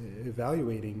is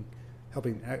evaluating,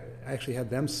 helping actually have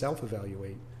them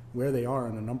self-evaluate where they are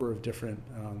on a number of different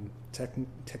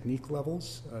technique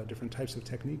levels, different types of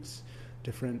techniques,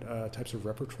 different types of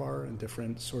repertoire, and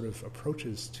different sort of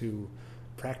approaches to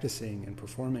practicing and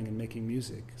performing and making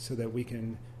music, so that we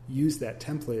can use that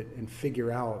template and figure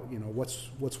out,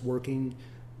 what's working,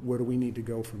 where do we need to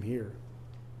go from here.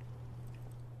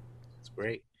 That's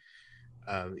great.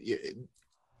 And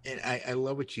I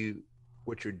love what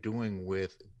you're doing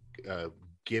with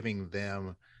giving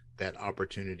them that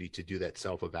opportunity to do that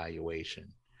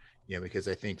self-evaluation, because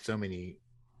I think so many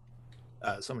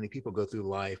people go through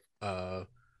life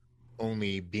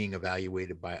only being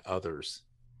evaluated by others,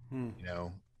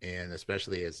 and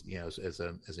especially as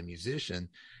a musician,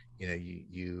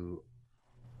 you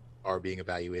are being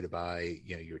evaluated by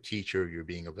your teacher, you're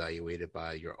being evaluated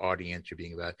by your audience,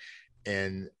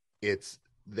 and it's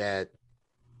that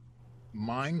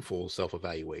mindful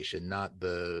self-evaluation, not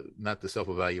the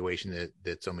self-evaluation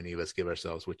that so many of us give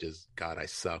ourselves, which is, God, I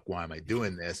suck, why am I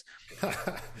doing this?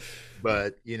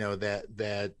 But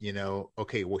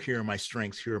okay, well, here are my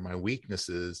strengths, here are my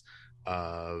weaknesses,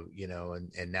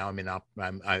 and now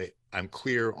I'm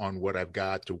clear on what I've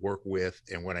got to work with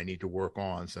and what I need to work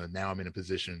on. So now I'm in a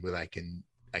position where I can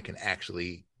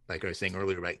actually, like I was saying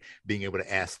earlier, right, being able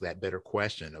to ask that better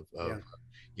question of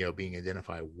being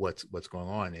identify what's going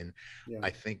on. And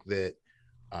I think that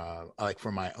like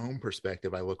from my own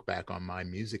perspective, I look back on my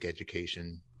music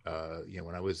education,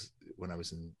 when I was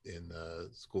in the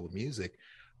School of Music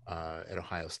at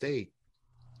Ohio State,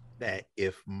 that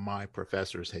if my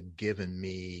professors had given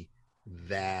me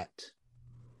that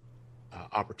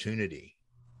opportunity,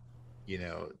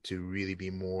 to really be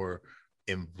more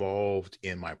involved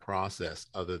in my process,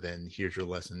 other than here's your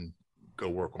lesson, go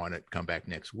work on it, come back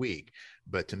next week,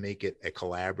 but to make it a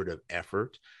collaborative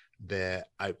effort, that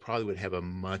I probably would have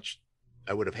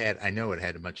I know it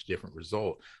had a much different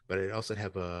result, but I'd also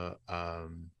have a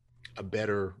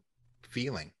better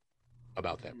feeling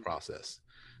about that process.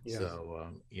 Yeah. So,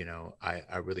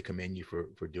 I really commend you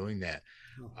for doing that,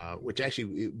 which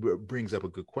actually brings up a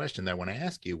good question that I want to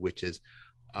ask you, which is,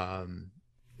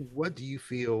 what do you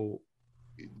feel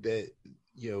that,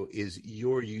 is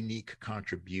your unique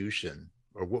contribution,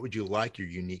 or what would you like your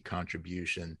unique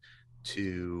contribution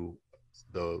to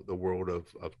the world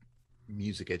of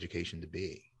music education to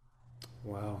be?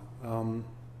 Wow.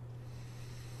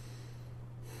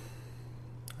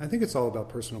 I think it's all about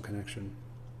personal connection.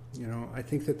 I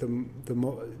think that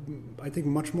I think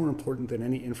much more important than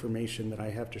any information that I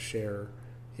have to share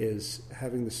is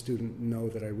having the student know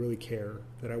that I really care,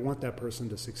 that I want that person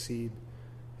to succeed,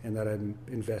 and that I'm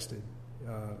invested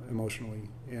emotionally.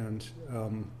 And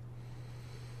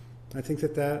I think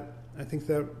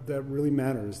that really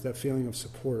matters. That feeling of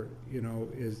support,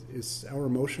 is our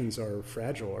emotions are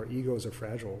fragile, our egos are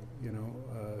fragile.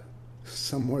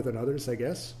 Some more than others, I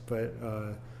guess, but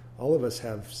all of us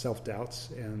have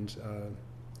self-doubts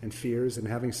and fears, and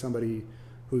having somebody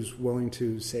who's willing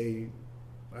to say,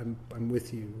 I'm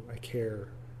with you, I care,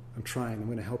 I'm trying, I'm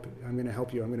going to help you,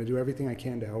 I'm going to do everything I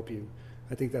can to help you.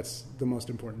 I think that's the most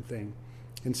important thing.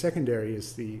 And secondary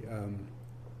is the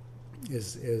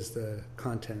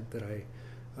content that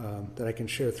I can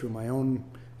share through my own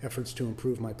efforts to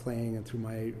improve my playing and through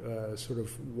my sort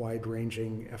of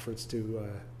wide-ranging efforts to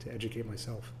educate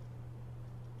myself.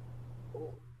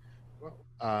 Well,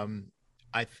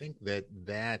 I think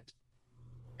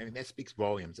I mean, that speaks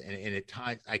volumes, and it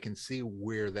ties. I can see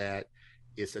where that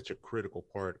is such a critical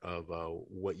part of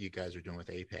what you guys are doing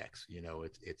with Apex. You know,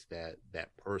 it's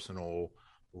that personal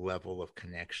level of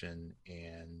connection,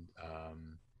 and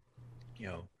you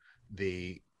know,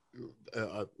 the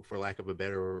for lack of a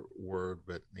better word,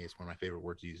 but it's one of my favorite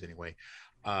words to use anyway.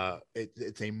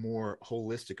 It's a more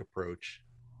holistic approach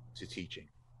to teaching.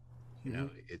 You know,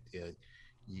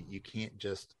 you can't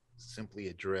just simply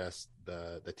address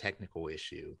the technical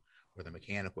issue or the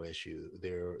mechanical issue.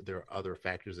 There are other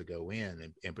factors that go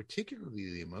in, and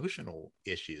particularly the emotional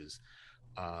issues.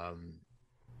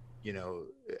 You know,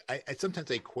 I sometimes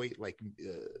equate like,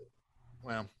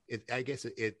 well, I guess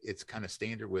it's kind of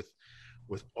standard with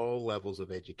all levels of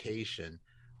education.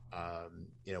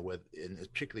 You know, and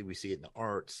particularly we see it in the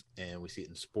arts and we see it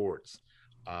in sports.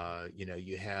 You know,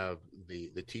 you have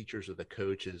the teachers or the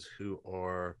coaches who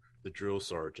are the drill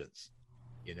sergeants,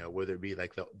 you know, whether it be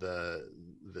like the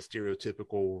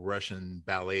stereotypical Russian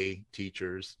ballet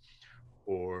teachers,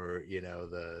 or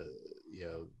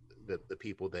the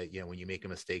people that, you know, when you make a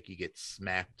mistake you get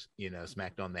smacked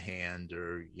on the hand,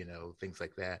 or things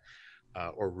like that,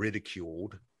 or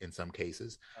ridiculed in some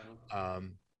cases.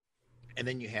 And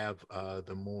then you have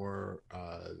the more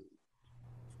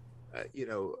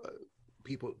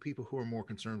people who are more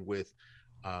concerned with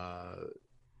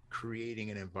creating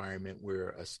an environment where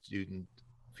a student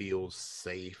feels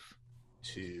safe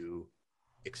to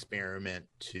experiment,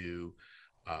 to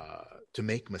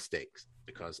make mistakes,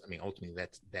 because I mean ultimately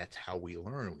that's how we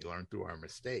learn. We learn through our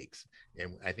mistakes,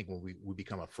 and I think when we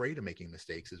become afraid of making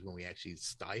mistakes is when we actually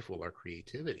stifle our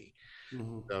creativity.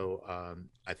 So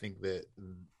I think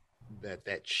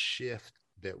that shift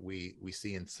that we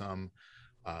see in some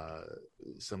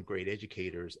great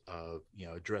educators of,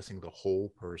 addressing the whole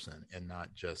person and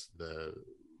not just the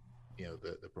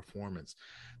performance,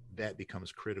 that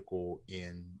becomes critical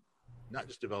in not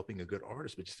just developing a good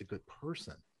artist, but just a good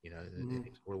person. It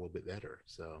makes we're a little bit better.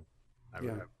 So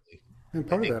and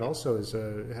part of that also is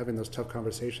having those tough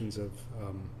conversations of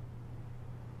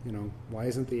why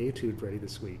isn't the etude ready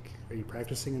this week? Are you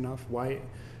practicing enough? Why,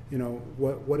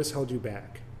 what has held you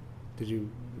back? Did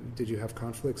you have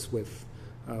conflicts with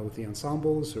the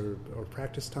ensembles or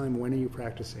practice time? When are you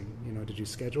practicing? Did you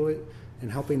schedule it?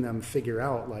 And helping them figure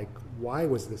out, like, why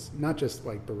was this, not just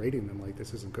like berating them like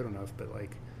this isn't good enough, but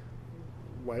like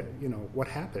what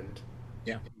happened?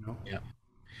 Yeah.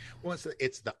 Well,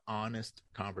 it's the honest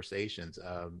conversations.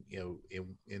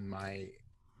 In my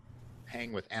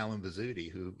hang with Alan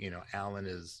Vizzuti, who, Alan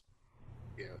is,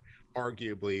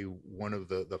 arguably one of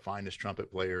the finest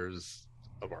trumpet players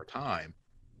of our time.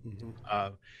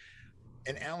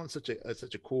 And Alan's such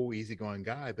a cool, easygoing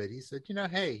guy, but he said,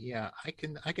 hey, yeah, I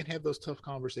can have those tough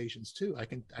conversations too. I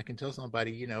can tell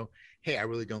somebody, hey, I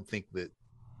really don't think that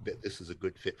this is a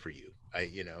good fit for you.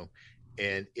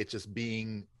 And it's just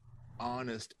being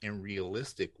honest and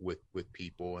realistic with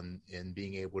people, and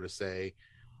being able to say,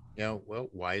 well,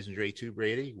 why isn't your etude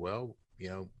ready? Well,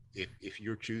 if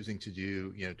you're choosing to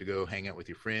do, to go hang out with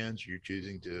your friends, you're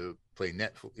choosing to play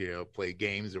Netflix, play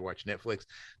games or watch Netflix,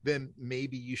 then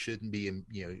maybe you shouldn't be,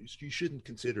 you shouldn't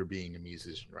consider being a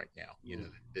musician right now.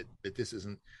 That this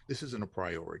isn't a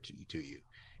priority to you,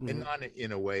 and not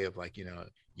in a way of like,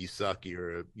 you suck,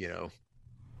 you're,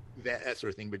 that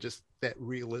sort of thing, but just that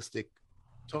realistic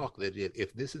talk that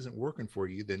if this isn't working for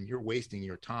you, then you're wasting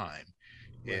your time.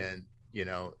 Right. And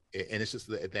and it's just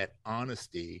that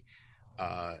honesty,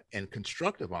 and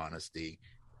constructive honesty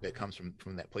that comes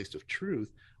from that place of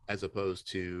truth, as opposed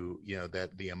to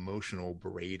that the emotional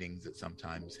beratings that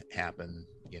sometimes happen,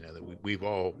 that we've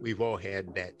all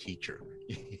had that teacher.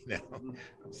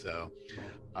 So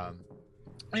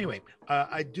anyway,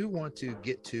 I do want to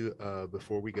get to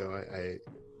before we go, I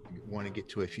want to get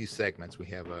to a few segments. We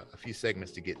have a few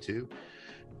segments to get to,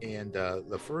 and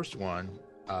the first one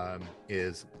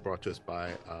is brought to us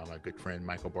by my good friend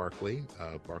Michael Barkley,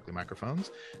 Barkley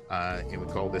Microphones, and we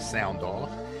call this Sound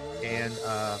Off. And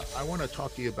I want to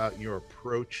talk to you about your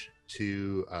approach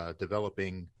to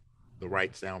developing the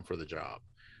right sound for the job.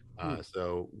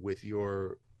 So with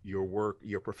your work,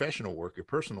 your professional work, your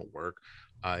personal work,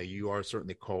 you are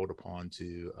certainly called upon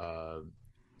to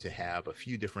have a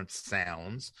few different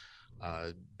sounds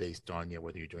based on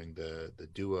whether you're doing the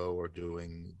duo or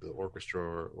doing the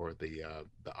orchestra or the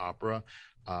opera,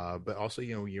 but also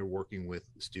you're working with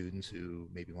students who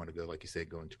maybe want to go, like you said,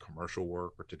 go into commercial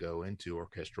work or to go into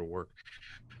orchestral work.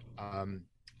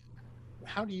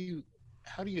 How do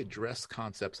how do you address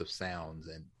concepts of sounds,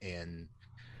 and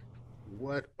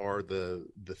what are the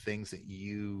things that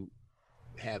you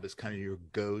have as kind of your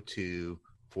go-to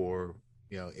for,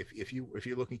 if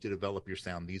you're looking to develop your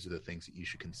sound, these are the things that you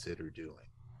should consider doing?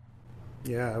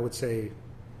 Yeah, I would say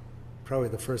probably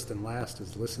the first and last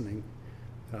is listening.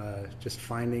 Just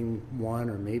finding one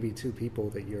or maybe two people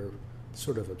that you're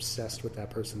sort of obsessed with that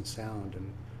person's sound,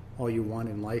 and all you want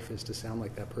in life is to sound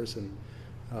like that person.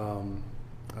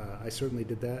 I certainly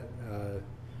did that,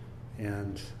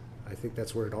 and I think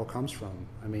that's where it all comes from.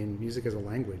 I mean, music is a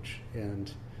language,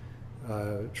 and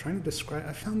trying to describe,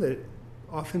 I found that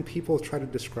often people try to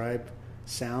describe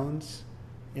sounds,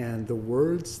 and the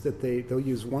words that they'll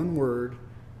use one word,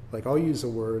 like I'll use a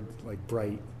word like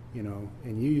bright,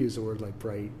 and you use a word like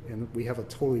bright, and we have a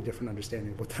totally different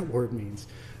understanding of what that word means.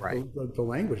 Right. The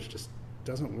language just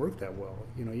doesn't work that well.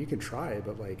 You can try,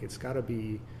 but like it's got to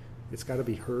be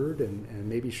heard and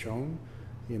maybe shown.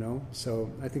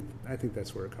 So I think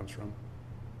that's where it comes from.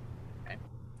 Okay.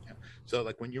 Yeah. So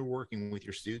like when you're working with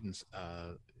your students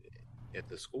at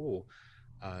the school,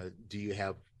 do you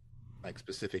have like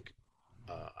specific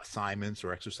assignments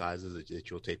or exercises that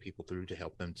you'll take people through to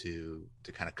help them to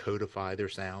kind of codify their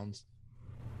sounds?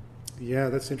 Yeah,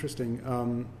 that's interesting.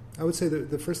 I would say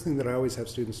the first thing that I always have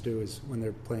students do is when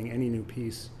they're playing any new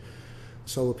piece,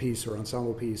 solo piece or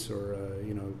ensemble piece or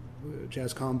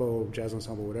jazz combo, jazz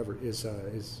ensemble, whatever, is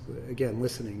again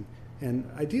listening, and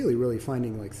ideally really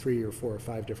finding like 3 or 4 or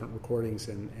 5 different recordings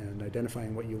and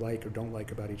identifying what you like or don't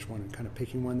like about each one, and kind of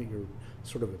picking one that you're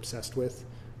sort of obsessed with,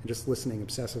 and just listening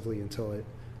obsessively until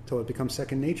it becomes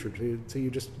second nature to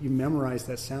you. You memorize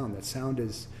that sound. That sound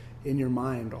is in your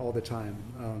mind all the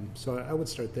time. So I would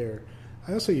start there.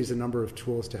 I also use a number of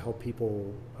tools to help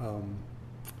people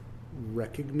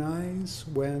recognize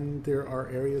when there are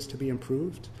areas to be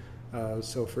improved.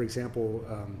 So for example,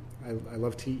 I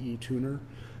love TE Tuner.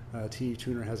 TE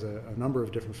Tuner has a number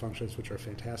of different functions which are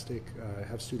fantastic. I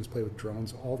have students play with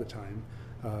drones all the time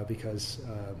because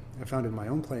I found in my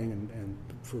own playing and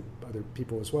for other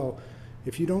people as well,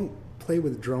 if you don't play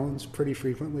with drones pretty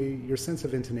frequently, your sense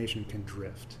of intonation can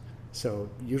drift. So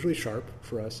usually sharp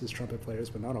for us as trumpet players,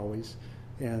 but not always.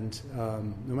 And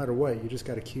no matter what, you just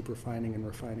got to keep refining and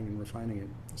refining and refining it.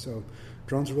 So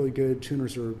drones are really good.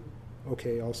 Tuners are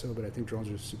okay also, but I think drones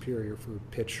are superior for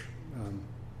pitch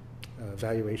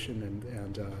evaluation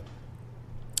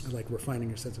and like refining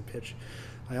your sense of pitch.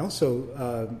 I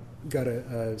also got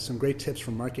some great tips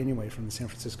from Mark Inouye from the San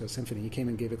Francisco Symphony. He came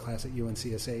and gave a class at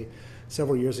UNCSA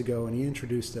several years ago, and he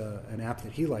introduced an app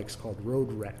that he likes called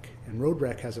Road Rec. And Road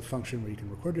Rec has a function where you can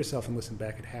record yourself and listen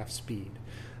back at half speed.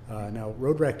 Now,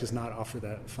 Road Rec does not offer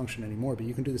that function anymore, but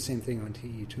you can do the same thing on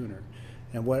TE Tuner.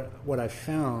 And what I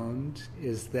found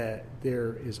is that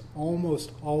there is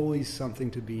almost always something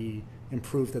to be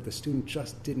improved that the student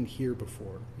just didn't hear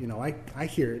before. I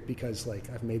hear it because like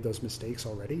I've made those mistakes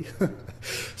already,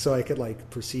 so I could like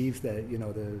perceive that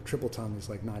the triple tongue is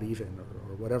like not even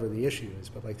or whatever the issue is,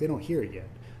 but like they don't hear it yet.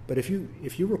 But if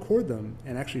you record them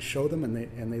and actually show them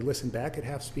and they listen back at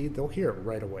half speed, they'll hear it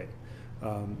right away.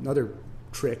 Another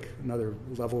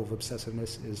level of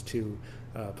obsessiveness is to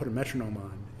put a metronome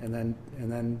on and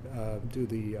then do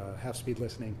the half speed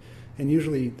listening, and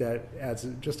usually that adds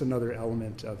just another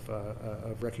element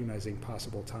of recognizing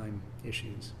possible time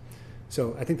issues.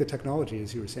 So I think the technology,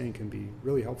 as you were saying, can be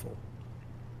really helpful.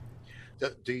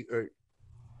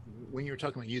 When you were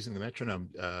talking about using the metronome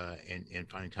and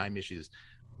finding time issues,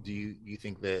 do you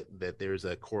think that there's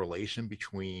a correlation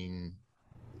between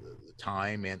the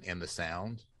time and the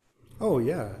sound? Oh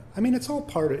yeah, I mean it's all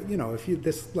part of if you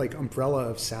this like umbrella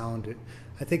of sound.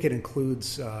 I think it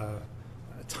includes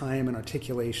time and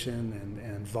articulation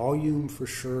and volume for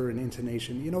sure, and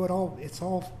intonation. It's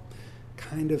all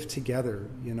kind of together.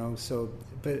 So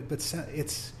but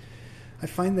I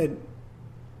find that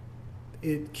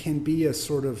it can be a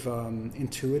sort of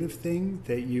intuitive thing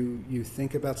that you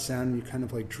think about sound and you kind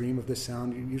of like dream of the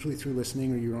sound, usually through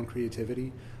listening or your own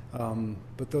creativity.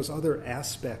 But those other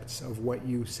aspects of what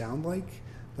you sound like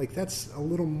that's a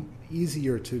little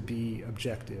easier to be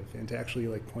objective and to actually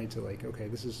like point to like, okay,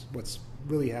 this is what's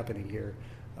really happening here,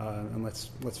 and let's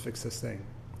fix this thing.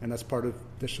 And that's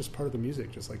just part of the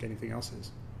music, just like anything else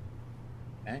is.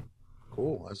 Okay,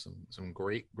 cool. That's some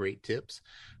great tips.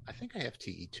 I think I have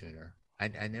TE Tuner.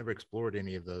 I never explored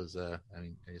any of those. I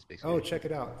just basically. Check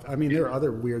it out. There are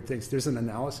other weird things. There's an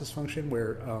analysis function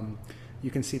where you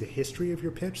can see the history of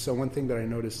your pitch. So one thing that I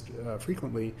noticed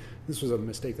frequently, this was a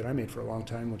mistake that I made for a long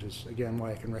time, which is again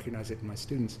why I can recognize it in my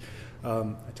students.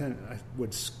 I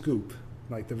would scoop,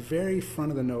 like the very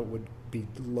front of the note would be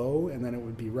low and then it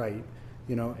would be right,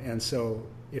 And so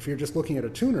if you're just looking at a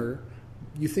tuner,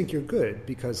 you think you're good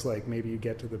because like maybe you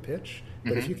get to the pitch,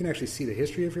 but if you can actually see the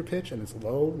history of your pitch and it's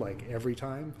low like every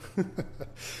time,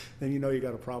 then you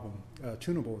got a problem.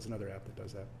 Tunable is another app that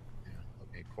does that. Yeah.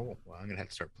 Okay, cool. Well, I'm gonna have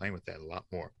to start playing with that a lot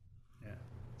more. Yeah.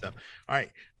 So, all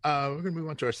right, we're gonna move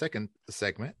on to our second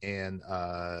segment, and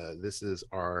this is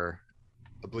our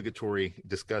obligatory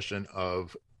discussion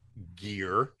of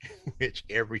gear, which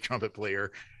every trumpet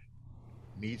player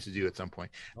needs to do at some point,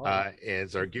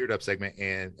 as our geared up segment.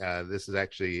 And this is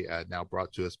actually now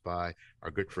brought to us by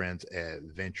our good friends at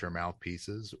Venture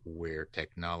Mouthpieces, where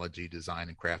technology, design,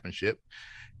 and craftsmanship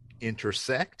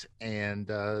intersect. And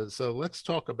so let's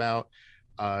talk about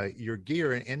your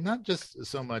gear, and not just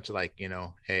so much like,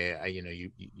 hey,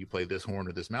 you play this horn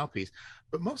or this mouthpiece,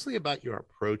 but mostly about your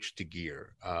approach to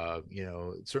gear.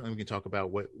 Certainly we can talk about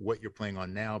what you're playing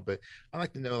on now, but I'd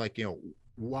like to know,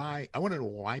 why. I want to know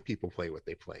why people play what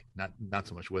they play, not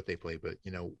so much what they play, but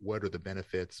what are the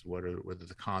benefits, what are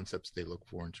the concepts they look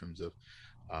for in terms of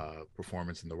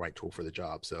performance and the right tool for the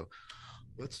job. So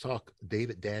let's talk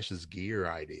David Dash's gear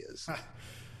ideas.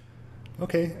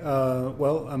 Okay,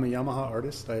 well, I'm a Yamaha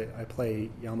artist. I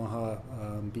play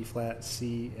Yamaha B flat,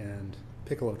 C, and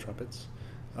piccolo trumpets.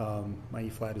 My E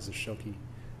flat is a Shoki.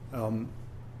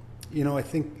 I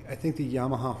think the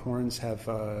Yamaha horns have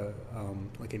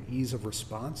like an ease of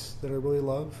response that I really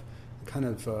love, kind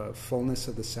of fullness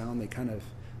of the sound. They kind of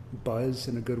buzz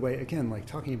in a good way. Again, like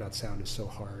talking about sound is so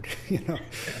hard,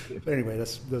 But anyway,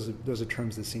 those are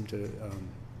terms that seem to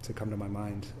come to my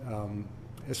mind.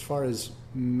 As far as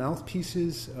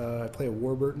mouthpieces, I play a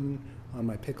Warburton on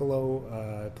my piccolo.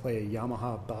 I play a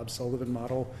Yamaha Bob Sullivan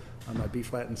model on my B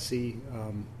flat and C,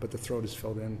 but the throat is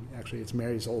filled in. Actually, it's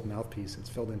Mary's old mouthpiece. It's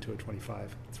filled into a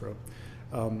 25 throat.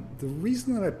 The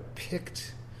reason that I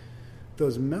picked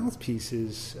those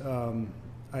mouthpieces,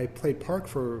 I played Park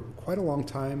for quite a long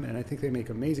time, and I think they make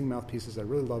amazing mouthpieces. I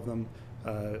really love them.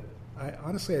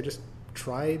 I just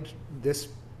tried this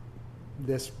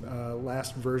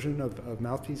last version of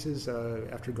mouthpieces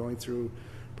after going through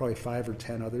probably 5 or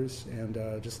 10 others, and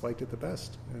just liked it the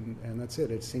best, and that's it.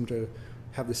 It seemed to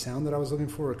have the sound that I was looking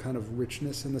for, a kind of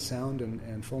richness in the sound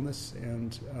and fullness,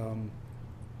 and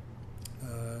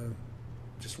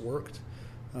just worked.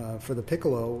 For the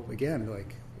piccolo, again,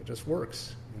 like it just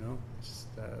works,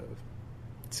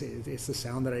 it's the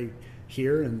sound that I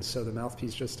hear, and so the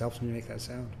mouthpiece just helps me make that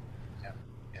sound. Yeah.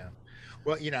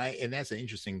 Well, and that's an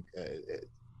interesting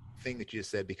thing that you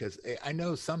said, because I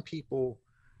know some people,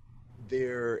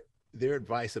 their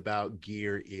advice about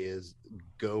gear is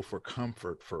go for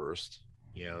comfort first.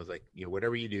 It's like,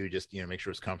 whatever you do, just, make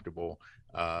sure it's comfortable.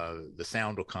 The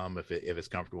sound will come if it's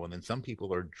comfortable. And then some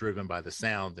people are driven by the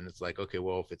sound, and it's like, okay,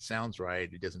 well, if it sounds right,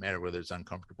 it doesn't matter whether it's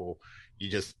uncomfortable. You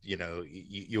just,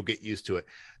 you'll get used to it.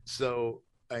 So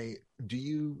and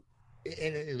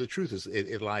the truth is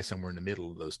it lies somewhere in the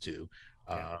middle of those two.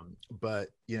 Yeah. But,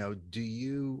 do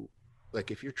you,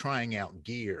 like, if you're trying out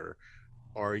gear,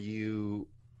 are you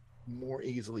more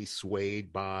easily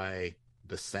swayed by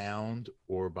the sound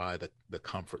or by the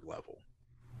comfort level?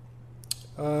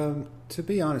 To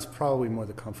be honest, probably more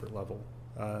the comfort level.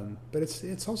 But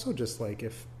it's also just like,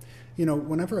 if,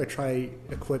 whenever I try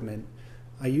equipment,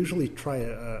 I usually try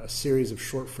a series of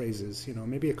short phrases,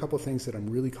 maybe a couple things that I'm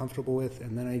really comfortable with,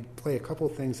 and then I play a couple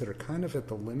things that are kind of at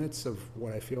the limits of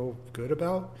what I feel good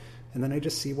about, and then I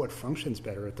just see what functions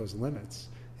better at those limits.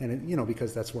 And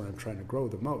because that's where I'm trying to grow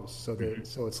the most. So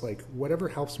so it's like, whatever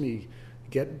helps me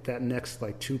get that next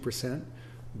like 2%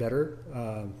 better,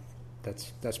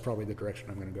 that's probably the direction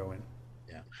I'm going to go in.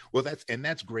 Yeah. Well,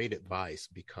 that's great advice,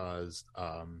 because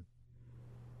I've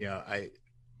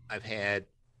had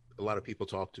a lot of people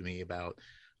talk to me about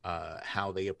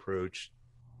how they approach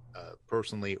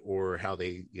personally, or how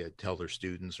they tell their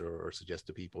students or suggest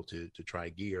to people to try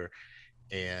gear,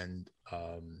 and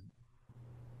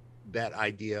that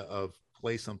idea of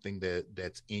play something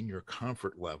that's in your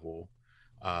comfort level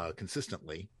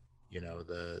consistently,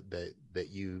 that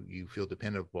you feel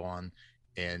dependable on,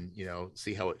 and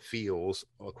see how it feels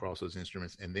across those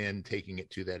instruments, and then taking it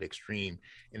to that extreme.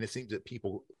 And it seems that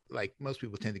people, like most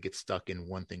people, tend to get stuck in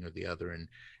one thing or the other. And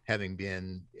having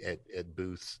been at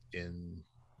booths in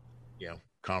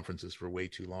conferences for way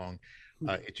too long,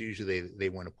 it's usually they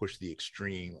want to push the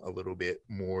extreme a little bit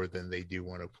more than they do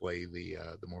want to play the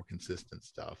more consistent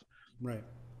stuff. Right.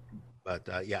 But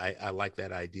I like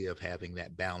that idea of having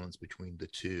that balance between the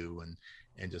two,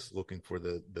 and just looking for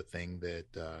the thing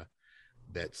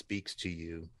that speaks to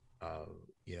you,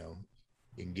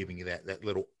 in giving you that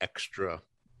little extra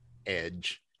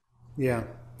edge. Yeah.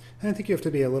 And I think you have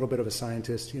to be a little bit of a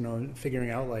scientist,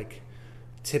 figuring out, like,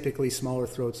 typically smaller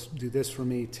throats do this for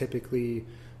me. Typically,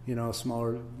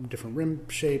 smaller, different rim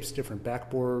shapes, different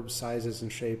backbore sizes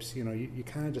and shapes. You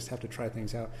kind of just have to try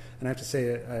things out. And I have to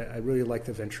say, I really like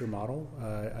the Venture model.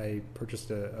 I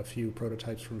purchased a few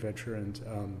prototypes from Venture, and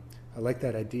I like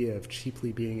that idea of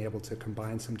cheaply being able to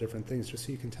combine some different things just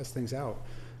so you can test things out.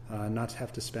 Not to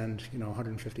have to spend,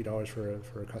 $150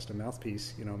 for a custom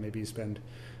mouthpiece. Maybe you spend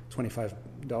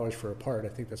 $25 for a part. I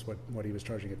think that's what he was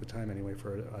charging at the time anyway,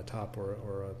 for a top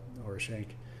or a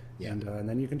shank. Yeah. And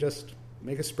then you can just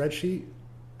make a spreadsheet,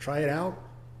 try it out,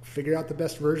 figure out the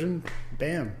best version,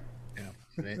 bam. Yeah.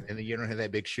 And then you don't have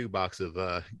that big shoebox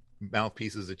of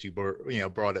mouthpieces that you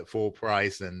brought at full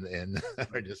price and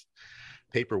are just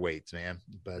paperweights, man.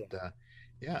 But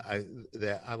yeah.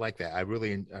 I like that. I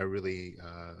really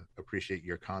appreciate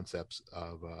your concepts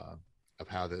of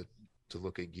how to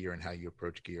look at gear and how you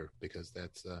approach gear, because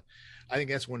that's I think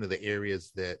that's one of the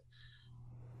areas that,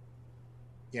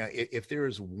 if there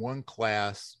is one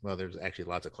class, well, there's actually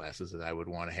lots of classes that I would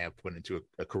want to have put into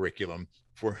a curriculum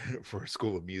for a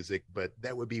school of music, but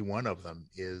that would be one of them,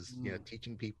 is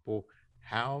teaching people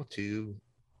how to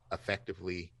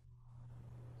effectively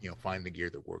find the gear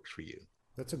that works for you.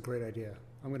 That's a great idea.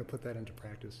 I'm going to put that into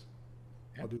practice.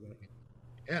 Yeah. I'll do that.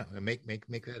 Yeah, and make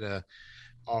that a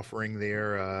offering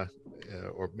there,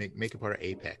 or make it part of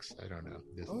Apex. I don't know.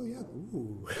 Oh yeah,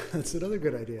 ooh, that's another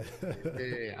good idea.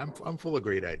 Yeah, I'm full of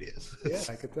great ideas. Yeah,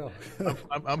 I could tell.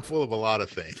 I'm full of a lot of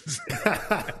things.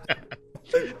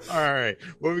 All right.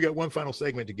 Well, we got one final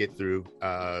segment to get through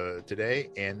today,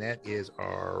 and that is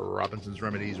our Robinson's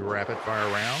Remedies Rapid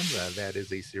Fire Round. That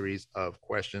is a series of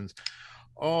questions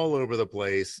all over the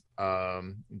place,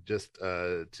 just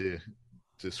to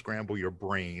scramble your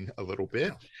brain a little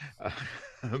bit.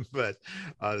 But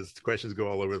the questions go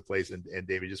all over the place, and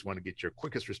David, just want to get your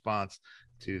quickest response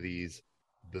to these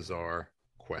bizarre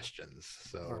questions.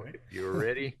 So right. If you're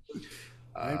ready,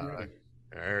 I'm ready.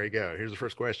 There you go. Here's the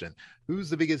first question. Who's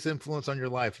the biggest influence on your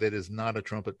life that is not a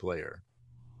trumpet player?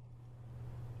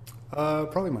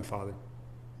 Probably my father.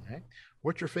 All right.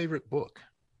 What's your favorite book?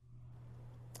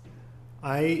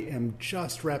 I am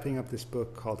just wrapping up this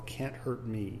book called Can't Hurt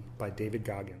Me by David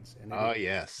Goggins. And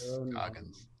Yes,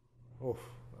 Goggins. Oh,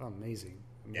 amazing.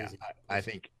 Yeah, I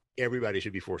think everybody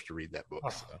should be forced to read that book.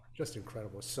 Oh, just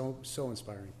incredible. So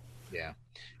inspiring. Yeah,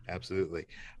 absolutely.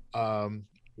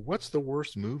 What's the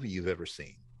worst movie you've ever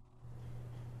seen?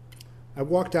 I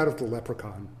walked out of The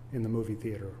Leprechaun in the movie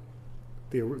theater.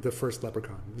 The first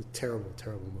Leprechaun. Terrible,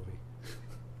 terrible movie.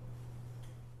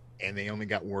 And they only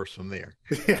got worse from there.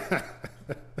 Yeah.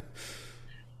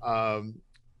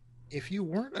 If you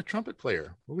weren't a trumpet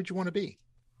player, what would you want to be?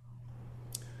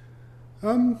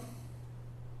 I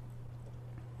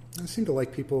seem to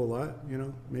like people a lot,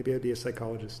 Maybe I'd be a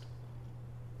psychologist.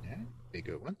 Yeah, be a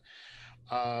good one.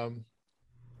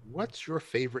 What's your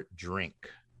favorite drink?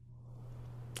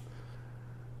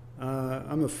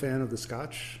 I'm a fan of the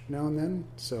Scotch now and then,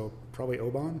 so probably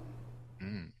Oban.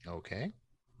 Okay.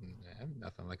 Yeah,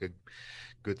 nothing like a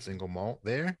good single malt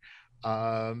there.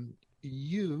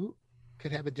 You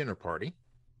could have a dinner party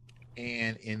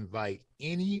and invite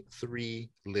any three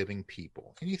living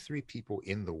people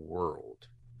in the world.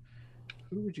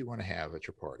 Who would you want to have at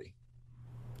your party?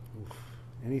 Oof.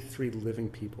 Any three living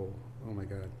people. Oh my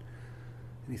God.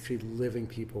 Any three living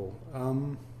people.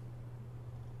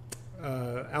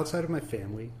 Outside of my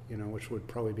family, which would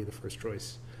probably be the first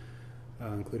choice,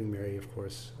 including Mary, of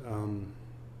course.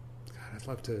 God, I'd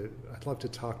love to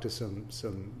talk to some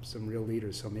real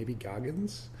leaders. So maybe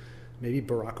Goggins, maybe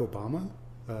Barack Obama.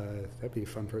 That'd be a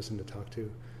fun person to talk to,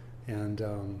 and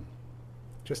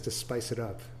just to spice it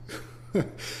up.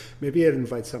 Maybe I'd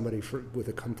invite somebody with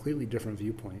a completely different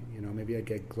viewpoint. Maybe I'd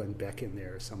get Glenn Beck in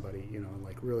there or somebody. And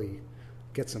like really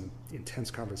get some intense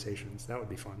conversations. That would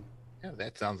be fun. Yeah,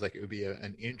 that sounds like it would be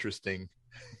an interesting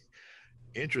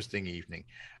evening.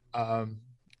 And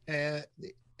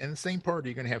the same party,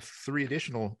 you're going to have 3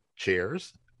 additional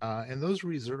chairs, and those are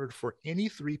reserved for any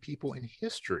 3 people in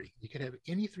history. You could have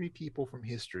any 3 people from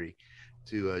history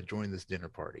to join this dinner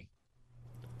party.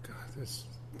 God,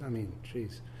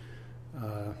 geez.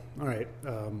 All right.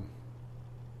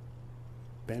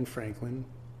 Ben Franklin,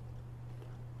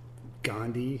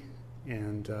 Gandhi,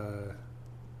 and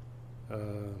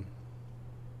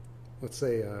let's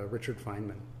say Richard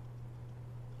Feynman.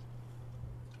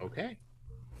 Okay.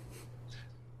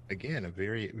 Again, a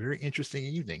very, very interesting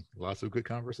evening. Lots of good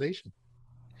conversation.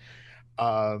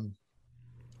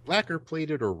 Lacquer,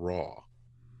 plated, or raw?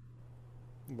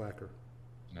 Lacquer.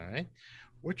 All right.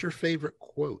 What's your favorite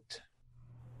quote?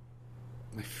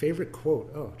 My favorite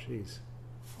quote? Oh, geez.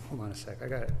 Hold on a sec. I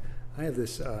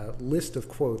this list of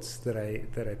quotes that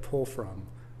I pull from.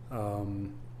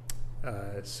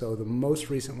 So the most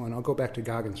recent one, I'll go back to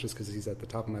Goggins just because he's at the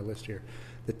top of my list here.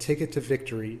 The ticket to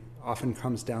victory often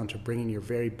comes down to bringing your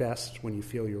very best when you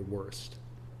feel your worst.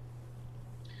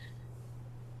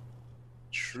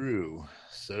 True.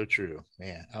 So true.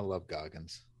 Man, I love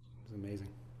Goggins. It's amazing.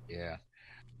 Yeah.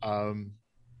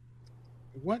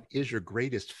 What is your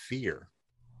greatest fear?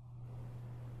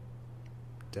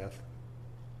 Death.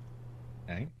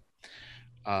 Okay.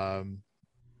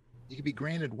 You could be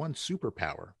granted one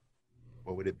superpower.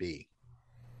 What would it be?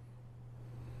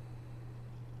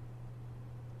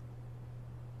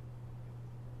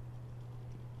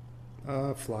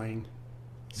 Flying.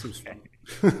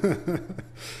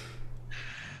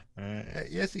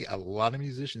 Yeah, see, a lot of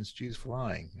musicians choose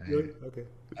flying. Good. Okay.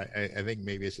 I think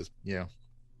maybe it's just,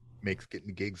 makes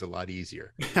getting gigs a lot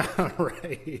easier.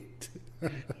 Right.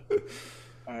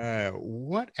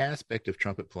 What aspect of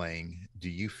trumpet playing do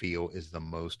you feel is the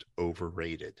most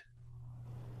overrated?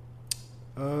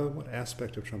 What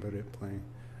aspect of trumpet playing?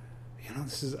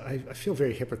 I feel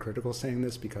very hypocritical saying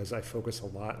this because I focus a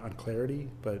lot on clarity,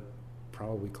 but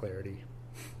probably clarity.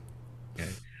 Okay.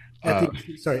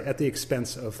 At the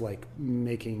expense of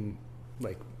making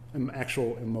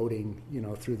actual emoting,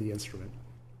 through the instrument.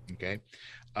 Okay.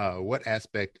 What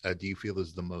aspect do you feel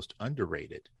is the most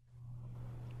underrated?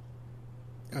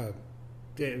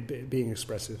 Being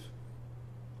expressive.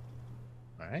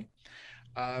 All right.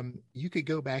 You could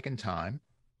go back in time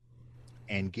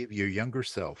and give your younger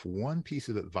self one piece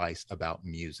of advice about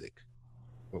music.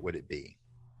 What would it be?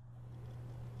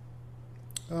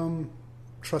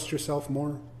 Trust yourself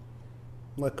more.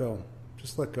 Let go.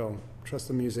 Just let go. Trust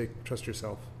the music. Trust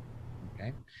yourself.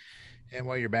 Okay. And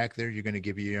while you're back there, you're going to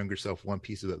give your younger self one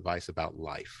piece of advice about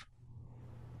life.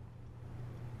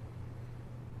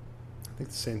 I think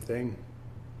the same thing.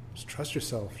 Just trust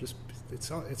yourself.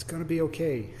 It's going to be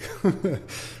okay.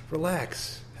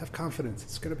 Relax. Have confidence.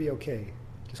 It's going to be okay.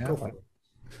 Just go for it.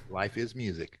 Life is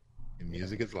music, and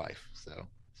music is life. So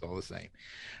it's all the same.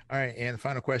 All right. And the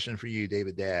final question for you,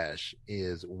 David Dash,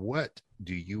 is what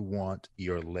do you want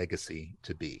your legacy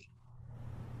to be?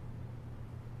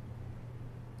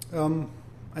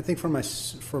 I think from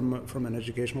an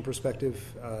educational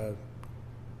perspective,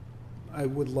 I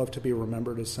would love to be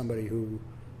remembered as somebody who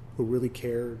really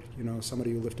cared,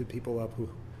 somebody who lifted people up, who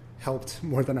helped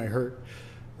more than I hurt.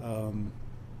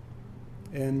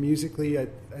 And musically, I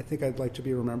think I'd like to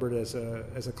be remembered as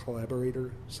a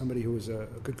collaborator, somebody who was a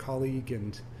good colleague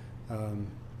and,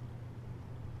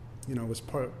 was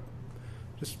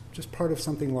just part of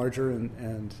something larger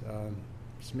and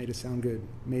just made it sound good,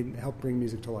 helped bring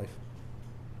music to life.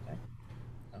 Okay.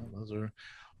 Well, those are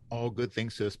all good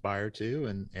things to aspire to,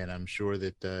 and I'm sure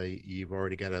that you've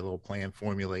already got a little plan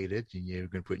formulated and you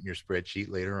can put in your spreadsheet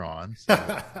later on.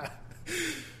 So.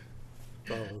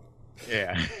 Oh.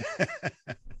 Yeah.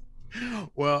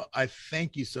 Well, I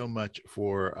thank you so much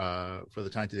for the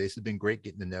time today. This has been great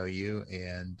getting to know you,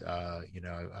 and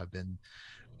I've been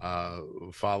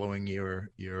following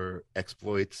your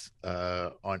exploits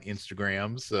on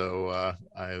Instagram. So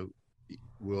I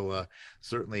will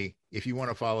certainly, if you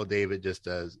want to follow David, just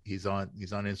he's on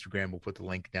Instagram. We'll put the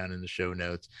link down in the show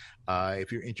notes.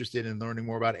 If you're interested in learning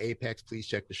more about Apex, please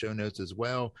check the show notes as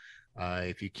well.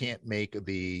 If you can't make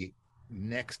the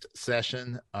next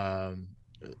session,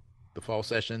 the fall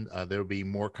session, there'll be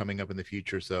more coming up in the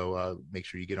future. So make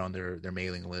sure you get on their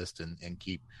mailing list and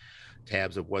keep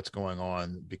tabs of what's going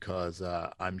on, because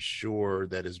I'm sure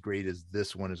that as great as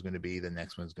this one is going to be, the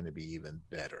next one's going to be even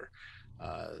better.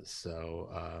 So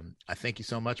I thank you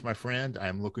so much, my friend.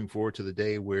 I'm looking forward to the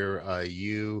day where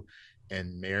you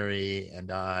and Mary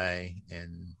and I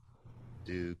and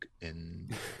Duke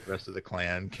and the rest of the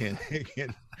clan can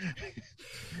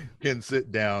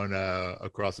sit down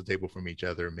across the table from each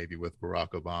other, maybe with Barack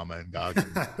Obama and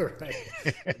Goggins,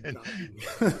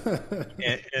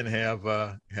 and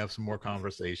have some more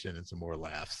conversation and some more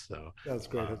laughs. So that's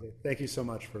great. Thank you so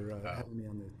much for having me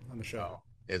on the show.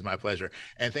 It's my pleasure.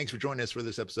 And thanks for joining us for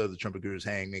this episode of the Trumpet Gurus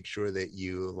Hang. Make sure that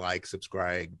you like,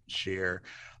 subscribe, share,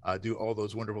 do all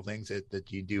those wonderful things that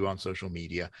you do on social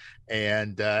media.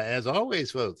 And as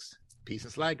always, folks, peace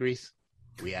and slide grease.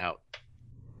 We out.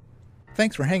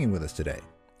 Thanks for hanging with us today.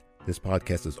 This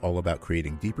podcast is all about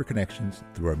creating deeper connections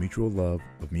through our mutual love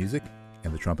of music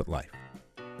and the trumpet life.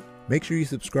 Make sure you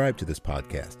subscribe to this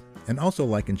podcast and also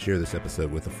like and share this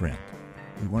episode with a friend.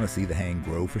 We want to see the hang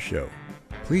grow for show.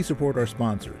 Please support our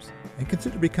sponsors and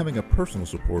consider becoming a personal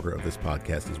supporter of this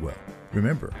podcast as well.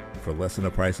 Remember, for less than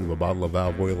the price of a bottle of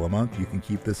valve oil a month, you can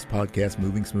keep this podcast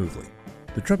moving smoothly.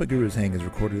 The Trumpet Gurus Hang is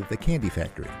recorded at the Candy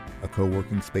Factory a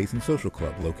co-working space and social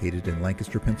club located in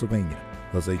Lancaster, Pennsylvania.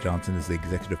 Jose Johnson is the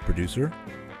executive producer.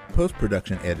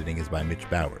 Post-production editing is by Mitch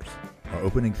Bowers. Our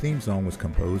opening theme song was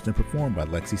composed and performed by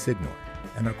Lexi Signor,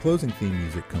 and our closing theme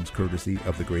music comes courtesy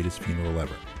of The Greatest Funeral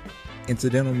Ever.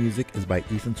 Incidental music is by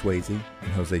Ethan Swayze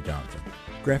and Jose Johnson.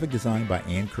 Graphic design by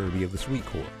Ann Kirby of the Sweet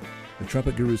Corps. The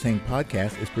Trumpet Gurus Hang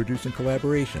podcast is produced in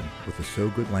collaboration with the So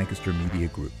Good Lancaster Media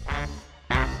Group.